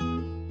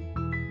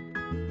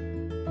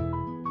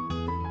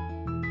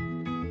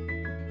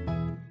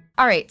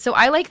 All right, so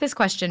I like this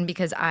question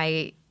because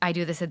I I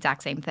do this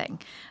exact same thing.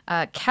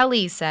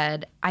 Kelly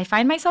said, I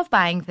find myself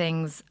buying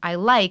things I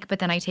like, but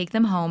then I take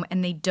them home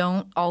and they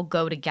don't all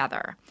go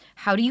together.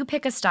 How do you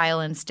pick a style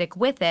and stick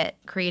with it?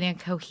 Creating a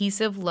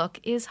cohesive look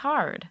is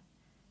hard.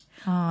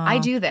 I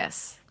do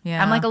this.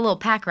 Yeah. I'm like a little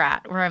pack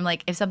rat where I'm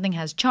like, if something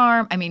has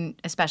charm, I mean,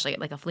 especially at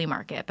like a flea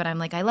market, but I'm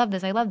like, I love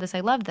this, I love this, I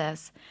love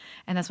this.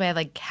 And that's why I have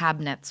like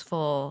cabinets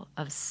full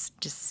of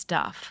just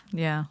stuff.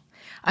 Yeah.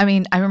 I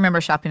mean, I remember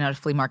shopping at a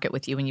flea market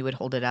with you and you would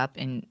hold it up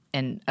and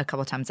a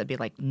couple of times I'd be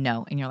like,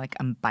 no. And you're like,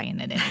 I'm buying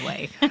it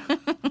anyway.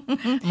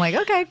 I'm like,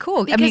 okay,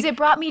 cool. Because it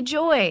brought me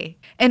joy.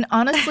 And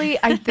honestly,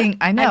 I think,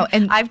 I know.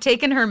 And I've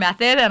taken her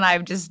method and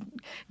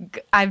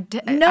I've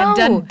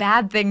done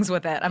bad things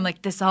with it. I'm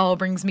like, this all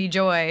brings me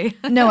joy.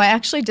 No, I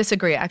actually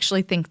disagree. I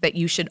actually think that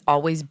you should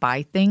always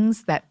buy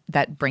things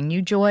that bring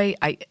you joy.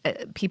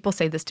 People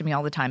say this to me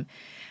all the time.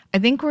 I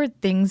think where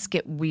things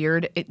get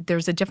weird,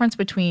 there's a difference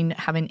between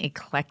having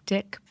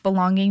eclectic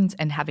belongings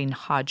and having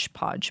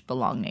hodgepodge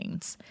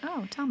belongings.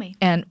 Oh, tell me.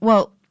 And,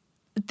 well,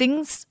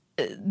 things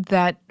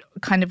that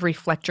kind of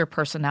reflect your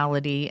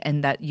personality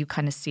and that you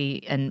kind of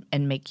see and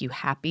make you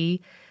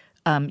happy,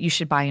 you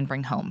should buy and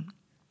bring home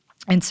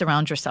and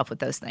surround yourself with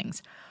those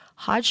things.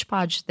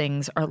 Hodgepodge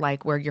things are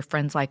like where your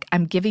friend's like,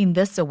 I'm giving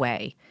this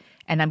away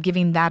and I'm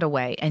giving that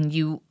away. And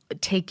you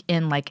take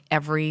in like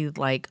every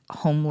like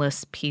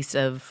homeless piece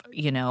of,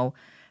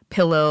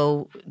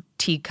 pillow,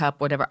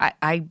 teacup, whatever.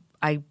 I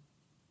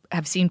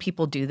have seen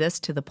people do this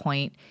to the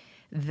point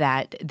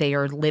that they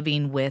are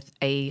living with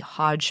a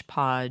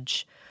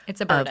hodgepodge.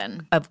 It's a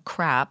burden. Of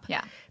crap.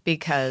 Yeah.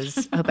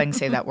 Because I hope I can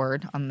say that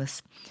word on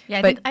this.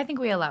 Yeah, I think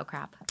we allow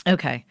crap.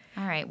 Okay.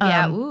 All right.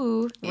 Yeah.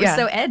 Ooh. We're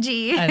so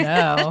edgy. I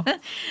know.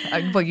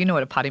 Well, you know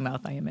what a potty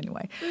mouth I am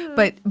anyway.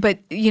 But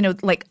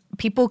like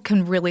people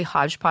can really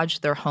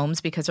hodgepodge their homes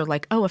because they're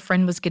like, oh, a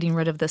friend was getting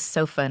rid of this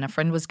sofa and a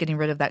friend was getting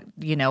rid of that,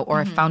 or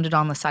I found it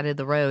on the side of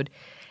the road.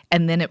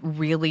 And then it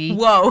really.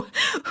 Whoa.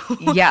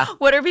 Yeah.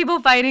 What are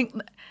people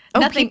fighting?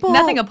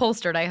 Nothing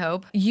upholstered, I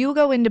hope. You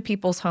go into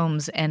people's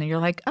homes and you're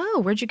like, oh,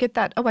 where'd you get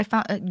that? Oh, I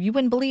found, you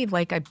wouldn't believe,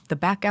 the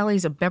back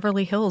alleys of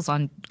Beverly Hills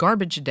on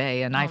garbage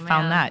day, and I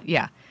found that.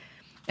 Yeah.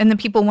 And then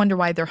people wonder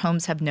why their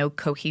homes have no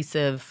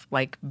cohesive,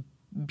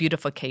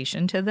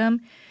 beautification to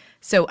them.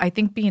 So I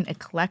think being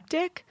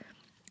eclectic,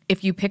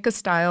 if you pick a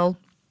style,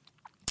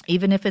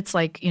 even if it's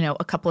a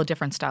couple of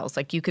different styles,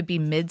 like you could be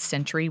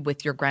mid-century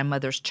with your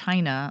grandmother's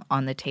china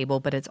on the table,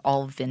 but it's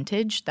all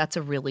vintage. That's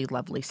a really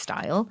lovely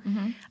style.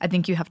 Mm-hmm. I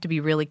think you have to be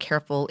really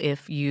careful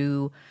if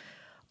you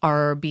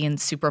are being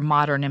super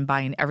modern and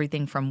buying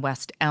everything from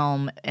West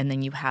Elm, and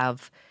then you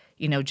have,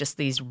 just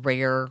these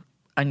rare,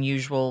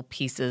 unusual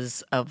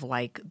pieces of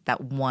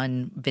that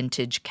one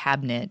vintage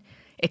cabinet.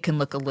 It can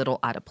look a little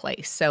out of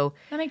place. So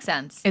that makes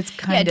sense. It's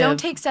kind of don't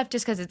take stuff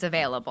just because it's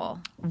available.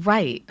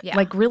 Right.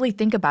 Yeah. Really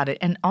think about it,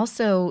 and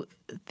also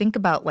think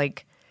about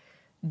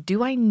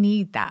do I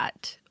need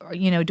that? Or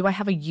do I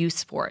have a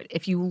use for it?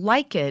 If you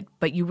like it,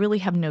 but you really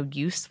have no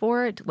use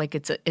for it,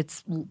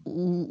 it's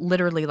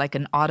literally like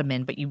an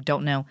ottoman, but you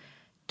don't know,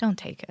 don't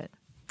take it.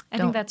 I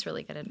think that's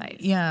really good advice.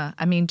 Yeah.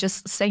 I mean,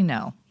 just say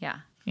no.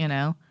 Yeah.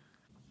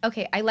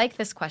 Okay. I like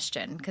this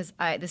question because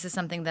this is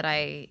something that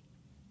I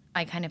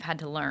kind of had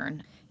to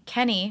learn.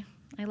 Kenny,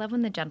 I love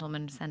when the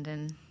gentlemen send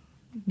in.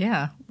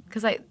 Yeah.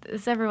 Because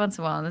it's every once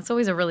in a while, and it's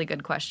always a really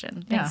good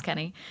question. Thanks, Yeah.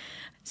 Kenny.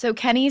 So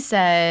Kenny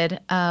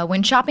said,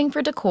 when shopping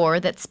for decor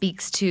that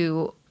speaks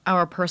to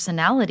our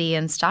personality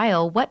and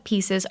style, what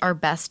pieces are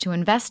best to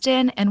invest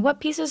in and what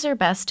pieces are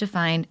best to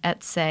find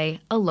at, say,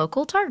 a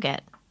local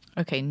Target?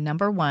 Okay,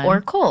 number one.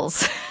 Or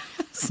Kohl's.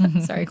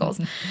 Sorry, Kohl's.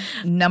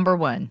 Number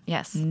one.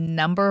 Yes.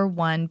 Number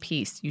one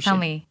piece you Tell should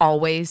me.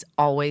 always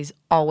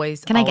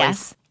Can I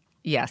guess?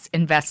 Yes,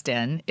 invest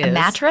in is A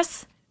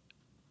mattress?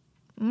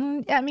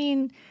 I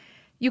mean,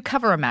 you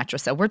cover a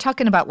mattress. So we're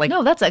talking about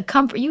No, that's a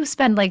comfort. You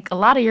spend a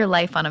lot of your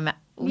life on a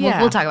mattress.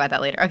 Yeah. We'll talk about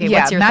that later. Okay, yeah,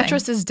 what's your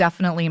mattress thing? is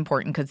definitely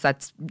important because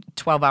that's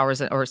 12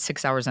 hours or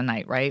 6 hours a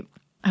night, right?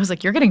 I was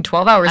like, you're getting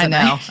 12 hours a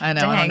night. I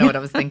know. I don't know what I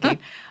was thinking.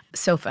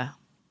 Sofa.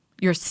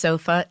 Your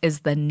sofa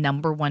is the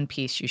number one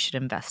piece you should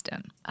invest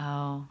in.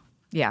 Oh.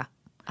 Yeah.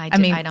 I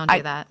don't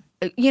do that.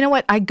 You know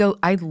what?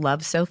 I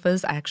love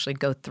sofas. I actually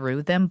go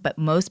through them, but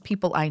most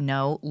people I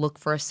know look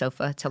for a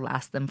sofa to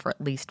last them for at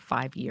least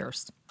 5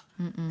 years.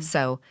 Mm-mm.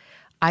 So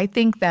I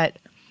think that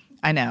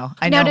I know.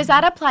 Now, does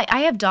that apply? I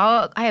have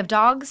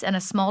dogs and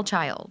a small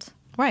child.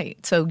 Right.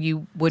 So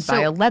you would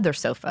buy a leather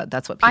sofa.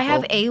 That's what people I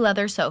have a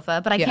leather sofa,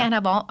 but I can't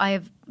have all. I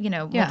have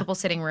multiple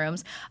sitting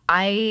rooms.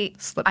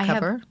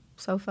 Slipcover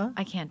sofa.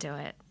 I can't do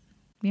it.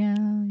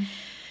 Yeah.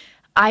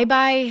 I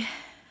buy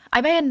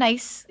a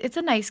nice. It's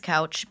a nice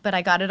couch, but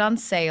I got it on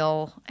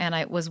sale, and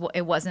it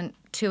wasn't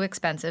too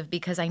expensive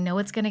because I know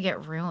it's going to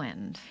get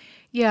ruined.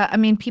 Yeah, I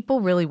mean, people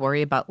really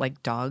worry about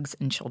dogs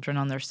and children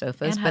on their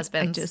sofas. And but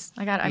husbands.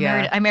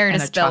 I married a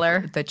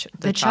spiller.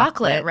 The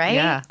chocolate, right?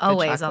 Yeah,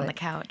 always on the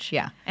couch.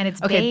 Yeah, and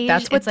it's okay. Beige.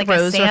 That's what it's like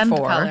throws a sand are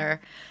for.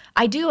 color.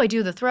 I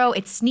do the throw.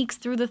 It sneaks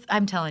through the.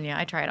 I'm telling you,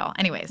 I try it all.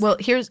 Anyways, well,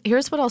 here's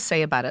what I'll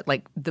say about it.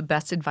 The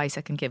best advice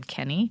I can give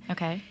Kenny.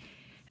 Okay.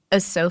 A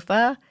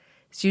sofa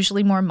is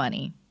usually more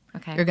money.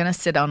 Okay. You're going to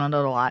sit on it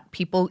a lot.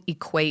 People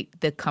equate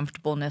the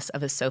comfortableness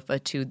of a sofa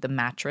to the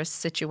mattress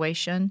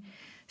situation.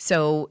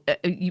 So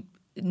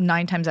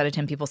 9 times out of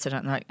 10 people sit on it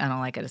and they're like, I don't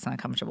like it. It's not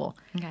comfortable.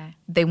 Okay.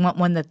 They want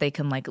one that they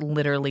can like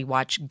literally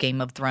watch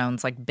Game of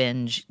Thrones, like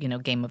binge,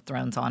 Game of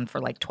Thrones on for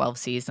like 12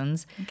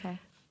 seasons. Okay.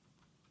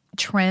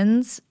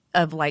 Trends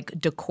of like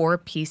decor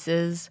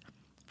pieces,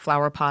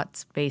 flower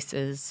pots,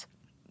 vases,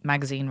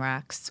 magazine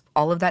racks,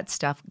 all of that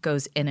stuff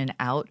goes in and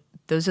out.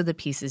 Those are the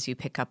pieces you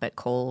pick up at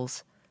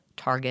Kohl's,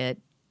 Target,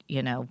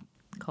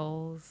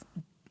 Kohl's.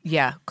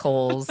 Yeah,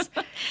 Kohl's.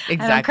 Exactly.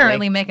 I don't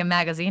currently make a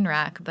magazine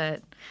rack,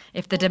 but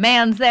if the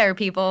demand's there,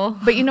 people.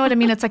 But you know what I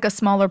mean? It's like a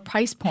smaller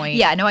price point.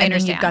 Yeah, no, I and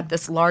understand. then you've got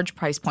this large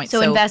price point.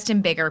 So invest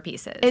in bigger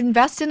pieces.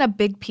 Invest in a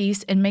big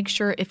piece and make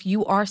sure if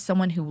you are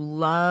someone who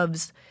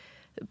loves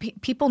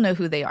people know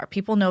who they are.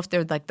 People know if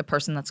they're like the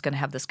person that's going to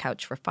have this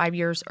couch for 5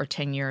 years or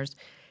 10 years.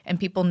 And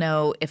people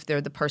know if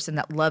they're the person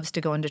that loves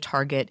to go into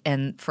Target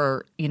and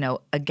for,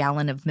 a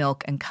gallon of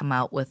milk and come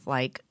out with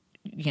like,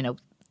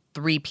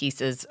 3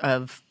 pieces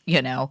of,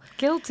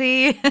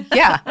 Guilty.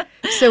 Yeah.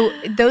 So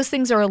those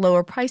things are a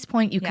lower price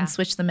point. You Yeah. can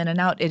switch them in and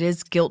out. It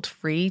is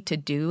guilt-free to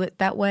do it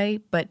that way.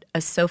 But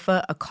a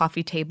sofa, a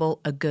coffee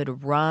table, a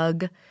good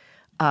rug,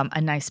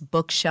 a nice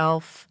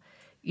bookshelf,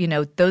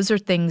 those are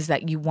things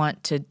that you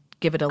want to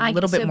give it a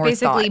little bit more so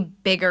basically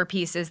thought. bigger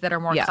pieces that are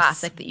more Yes.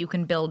 classic that you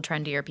can build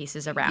trendier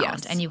pieces around.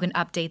 Yes. And you can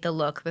update the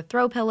look with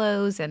throw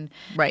pillows and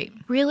Right.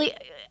 really,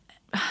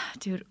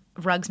 dude,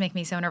 rugs make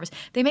me so nervous.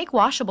 They make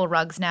washable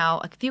rugs now.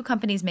 A few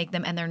companies make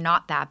them and they're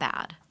not that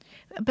bad.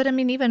 But I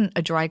mean, even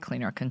a dry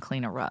cleaner can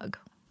clean a rug.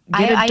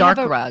 I Get a dark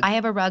have rug. I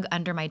have a rug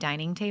under my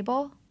dining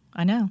table.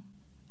 I know.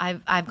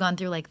 I've gone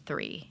through like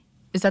 3.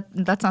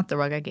 That's not the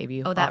rug I gave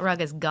you? Oh, that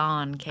rug is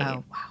gone, Kate.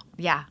 Oh, wow.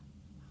 Yeah.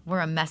 We're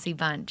a messy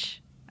bunch.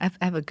 I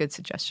have a good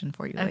suggestion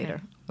for you later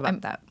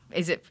about that.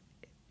 Is it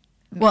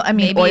Well, I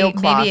mean, maybe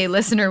oilcloth. maybe a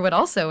listener would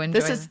also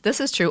enjoy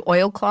This is true.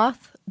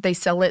 Oilcloth. They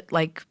sell it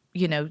like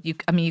you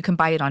can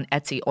buy it on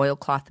Etsy.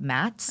 Oilcloth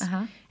mats,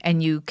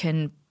 and you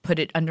can put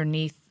it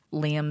underneath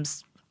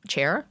Liam's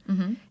chair,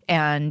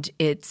 and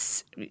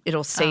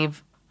it'll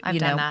save. I've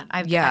done that.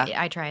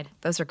 I tried.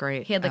 Those are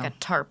great. He had like a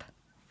tarp.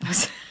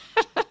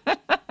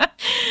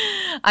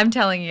 I'm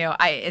telling you,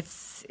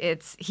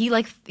 he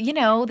like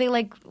they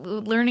like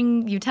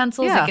learning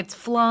utensils. Yeah. It gets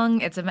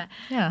flung.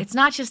 It's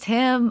not just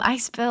him. I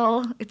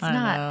spill. It's I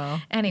not. know.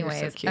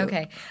 Anyways, You're so cute.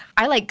 okay.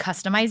 I like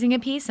customizing a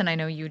piece, and I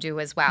know you do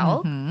as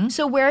well.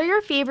 So where are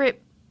your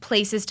favorite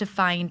places to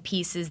find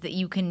pieces that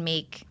you can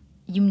make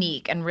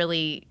unique and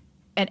really?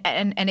 And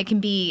it can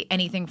be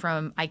anything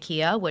from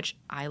IKEA, which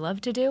I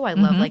love to do. I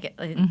love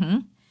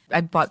I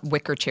bought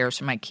wicker chairs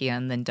from IKEA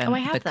and then done I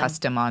have the them.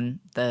 custom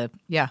on the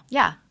Yeah,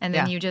 and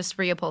then Yeah. you just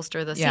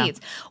reupholster the Yeah. seats.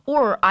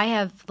 Or I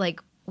have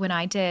when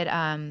I did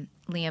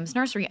Liam's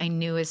nursery, I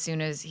knew as soon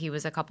as he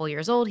was a couple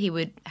years old, he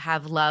would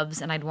have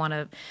loves, and I'd want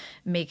to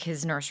make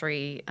his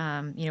nursery,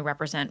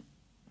 represent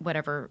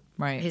whatever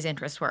Right. his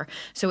interests were.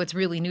 So it's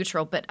really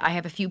neutral. But I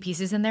have a few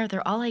pieces in there.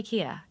 They're all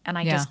IKEA, and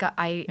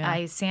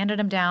I sanded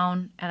them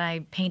down and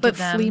I painted But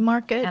them. flea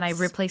markets? and I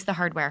replaced the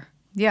hardware.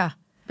 Yeah.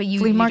 But you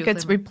flea do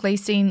markets flea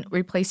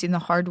replacing the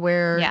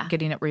hardware, Yeah.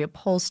 getting it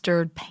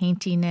reupholstered,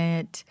 painting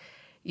it.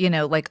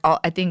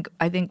 I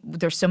think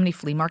there's so many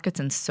flea markets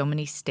in so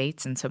many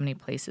states and so many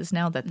places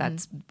now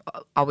that's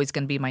always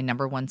going to be my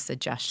number one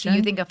suggestion. Do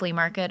you think a flea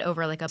market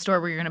over like a store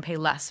where you're going to pay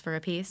less for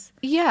a piece?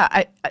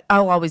 Yeah,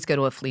 I'll always go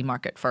to a flea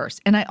market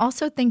first. And I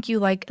also think you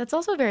like That's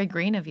also very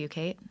green of you,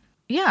 Kate.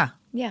 yeah.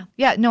 Yeah.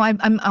 Yeah, no,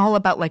 I'm all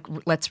about like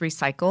let's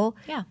recycle.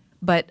 Yeah.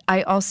 But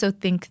I also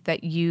think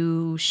that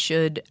you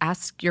should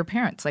ask your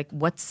parents, like,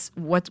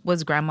 what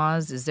was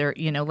grandma's? Is there,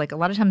 like a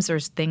lot of times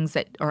there's things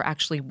that are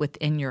actually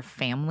within your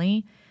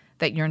family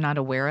that you're not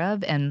aware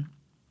of. And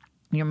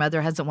your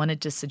mother hasn't wanted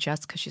to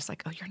suggest because she's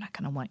like, oh, you're not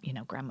going to want,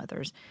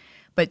 grandmothers.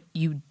 But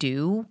you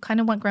do kind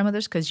of want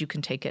grandmothers because you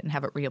can take it and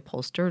have it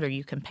reupholstered or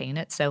you can paint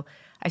it. So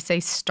I say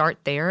start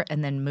there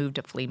and then move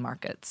to flea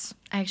markets.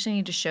 I actually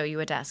need to show you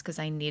a desk because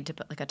I need to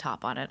put like a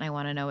top on it and I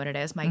want to know what it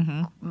is. My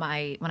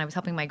when I was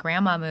helping my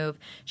grandma move,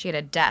 she had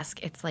a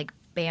desk. It's like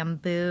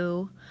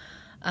bamboo.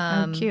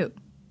 Oh, cute.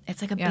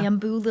 It's like a Yeah.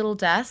 bamboo little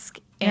desk.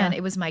 And Yeah.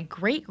 it was my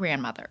great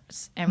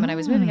grandmother's. And when I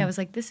was moving, I was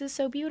like, this is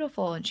so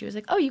beautiful. And she was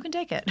like, oh, you can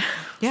take it. I was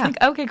Yeah. like,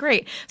 okay,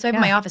 great. So I have it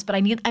in my Yeah. office, but I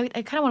kind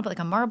of want to put like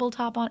a marble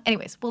top on.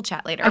 Anyways, we'll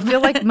chat later. I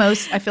feel like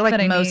most But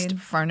I need-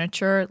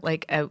 furniture,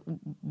 like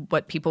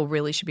what people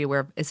really should be aware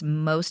of is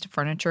most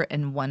furniture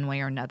in one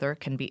way or another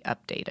can be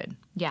updated.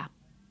 Yeah.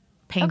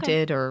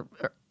 Painted or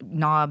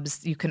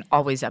knobs, you can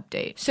always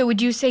update. So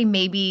would you say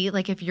maybe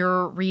like if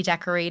you're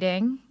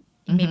redecorating,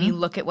 maybe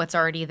look at what's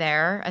already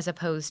there as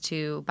opposed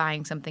to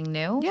buying something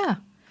new? Yeah.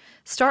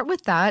 Start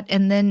with that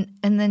and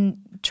then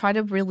try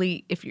to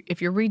really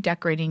if you're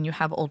redecorating, you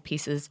have old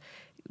pieces,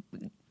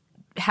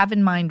 have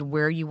in mind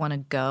where you want to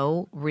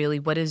go, really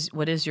what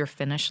is your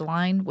finish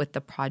line with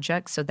the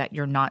project so that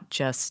you're not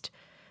just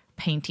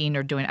painting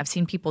or doing. I've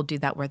seen people do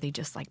that where they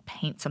just like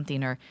paint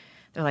something or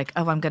they're like,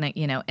 "Oh, I'm going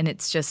to, and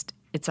it's just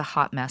it's a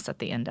hot mess at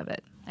the end of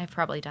it. I've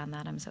probably done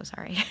that. I'm so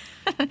sorry.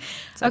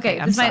 Okay,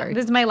 I'm sorry.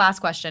 This is my last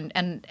question,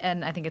 and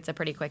I think it's a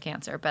pretty quick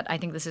answer, but I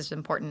think this is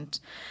important.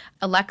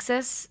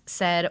 Alexis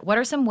said, what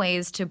are some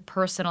ways to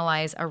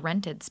personalize a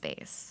rented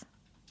space?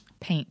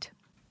 Paint.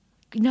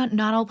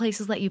 Not all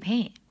places let you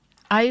paint.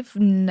 I've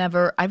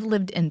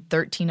lived in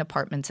 13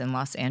 apartments in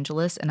Los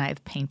Angeles, and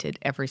I've painted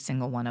every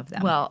single one of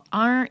them. Well,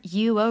 aren't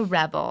you a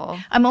rebel?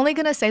 I'm only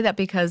going to say that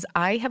because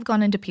I have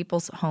gone into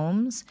people's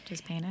homes.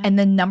 Just paint it. And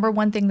the number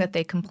one thing that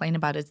they complain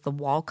about is the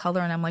wall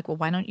color. And I'm like, well,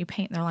 why don't you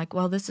paint? And they're like,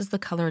 well, this is the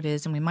color it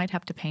is, and we might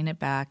have to paint it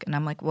back. And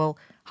I'm like, well,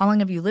 how long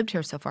have you lived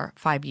here so far?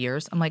 5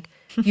 years. I'm like,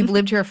 you've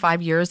lived here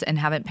 5 years and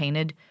haven't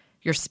painted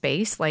your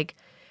space? Like,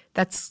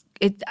 that's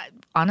it.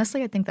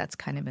 Honestly, I think that's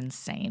kind of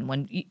insane.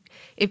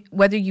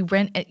 Whether you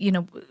rent,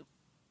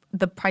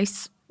 the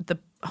price, the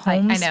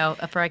homes. I know,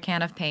 for a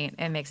can of paint,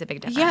 it makes a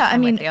big difference. Yeah,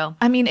 I'm with you.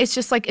 I mean, it's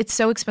just like it's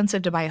so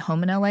expensive to buy a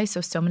home in LA,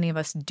 so many of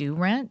us do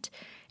rent.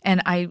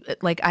 And I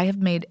have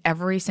made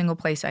every single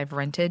place I've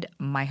rented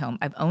my home.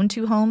 I've owned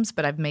 2 homes,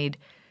 but I've made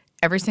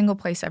every single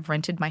place I've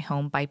rented my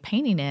home by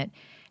painting it.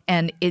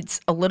 And it's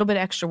a little bit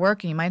extra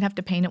work, and you might have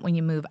to paint it when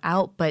you move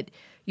out, but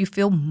you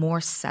feel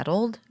more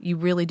settled. You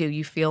really do.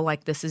 You feel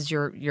like this is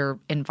your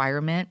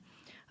environment.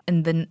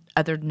 And then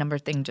number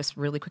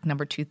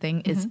 2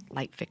 thing is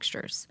light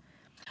fixtures.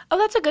 Oh,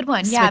 that's a good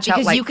one. Switch Yeah, out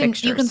because light you can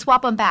fixtures.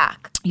 swap them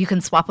back. You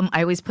can swap them.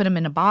 I always put them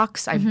in a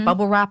box. I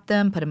bubble wrap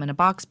them, put them in a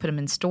box, put them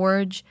in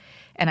storage,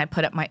 and I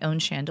put up my own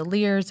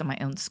chandeliers and my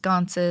own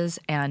sconces,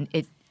 and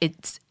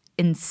it's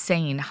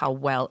insane how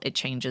well it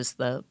changes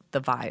the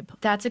vibe.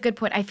 That's a good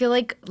point. I feel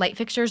like light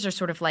fixtures are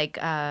sort of like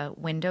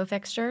window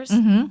fixtures,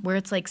 where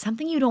it's like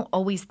something you don't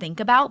always think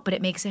about, but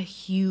it makes a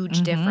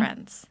huge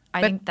difference.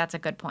 I think that's a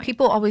good point.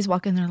 People always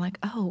walk in, they're like,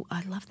 oh,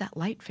 I love that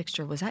light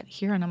fixture. Was that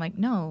here? And I'm like,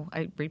 no,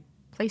 I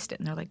replaced it.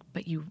 And they're like,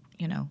 but you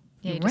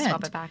just rent.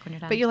 swap it back when you're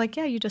done. But you're like,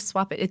 yeah, you just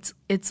swap it.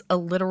 It's a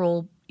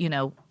literal,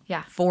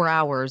 4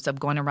 hours of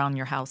going around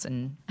your house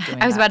and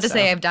doing I was that, about to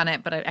say I've done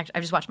it, but I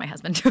just watched my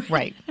husband do it.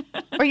 Right.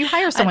 Or you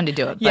hire someone to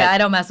do it. Yeah, but- I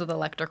don't mess with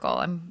electrical.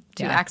 I'm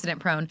too Yeah.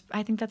 accident prone.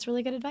 I think that's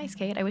really good advice,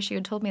 Kate. I wish you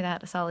had told me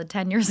that a solid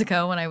 10 years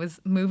ago when I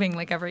was moving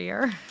like every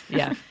year.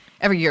 Yeah.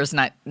 Every year is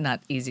not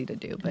easy to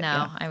do. But No,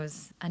 yeah. I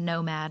was a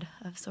nomad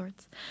of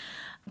sorts.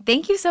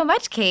 Thank you so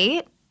much,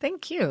 Kate.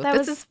 Thank you.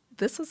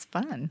 This was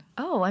fun.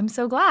 Oh, I'm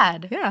so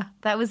glad. Yeah.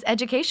 That was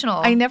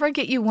educational. I never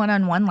get you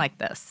one-on-one like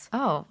this.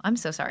 Oh, I'm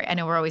so sorry. I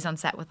know we're always on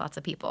set with lots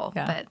of people,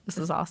 Yeah. but This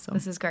is awesome.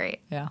 this is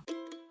great. Yeah.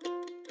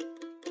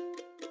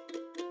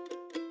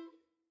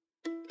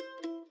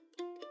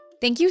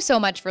 Thank you so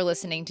much for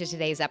listening to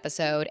today's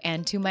episode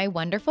and to my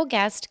wonderful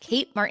guest,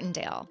 Kate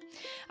Martindale.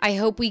 I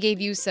hope we gave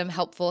you some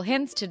helpful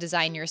hints to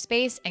design your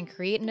space and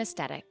create an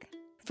aesthetic.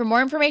 For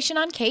more information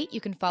on Kate,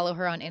 you can follow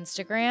her on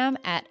Instagram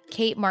at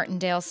Kate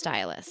Martindale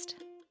Stylist.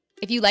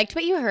 If you liked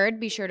what you heard,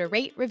 be sure to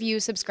rate, review,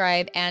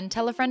 subscribe, and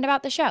tell a friend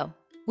about the show.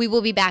 We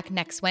will be back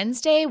next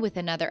Wednesday with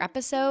another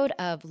episode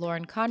of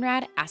Lauren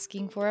Conrad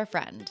Asking for a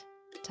Friend.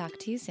 Talk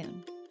to you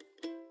soon.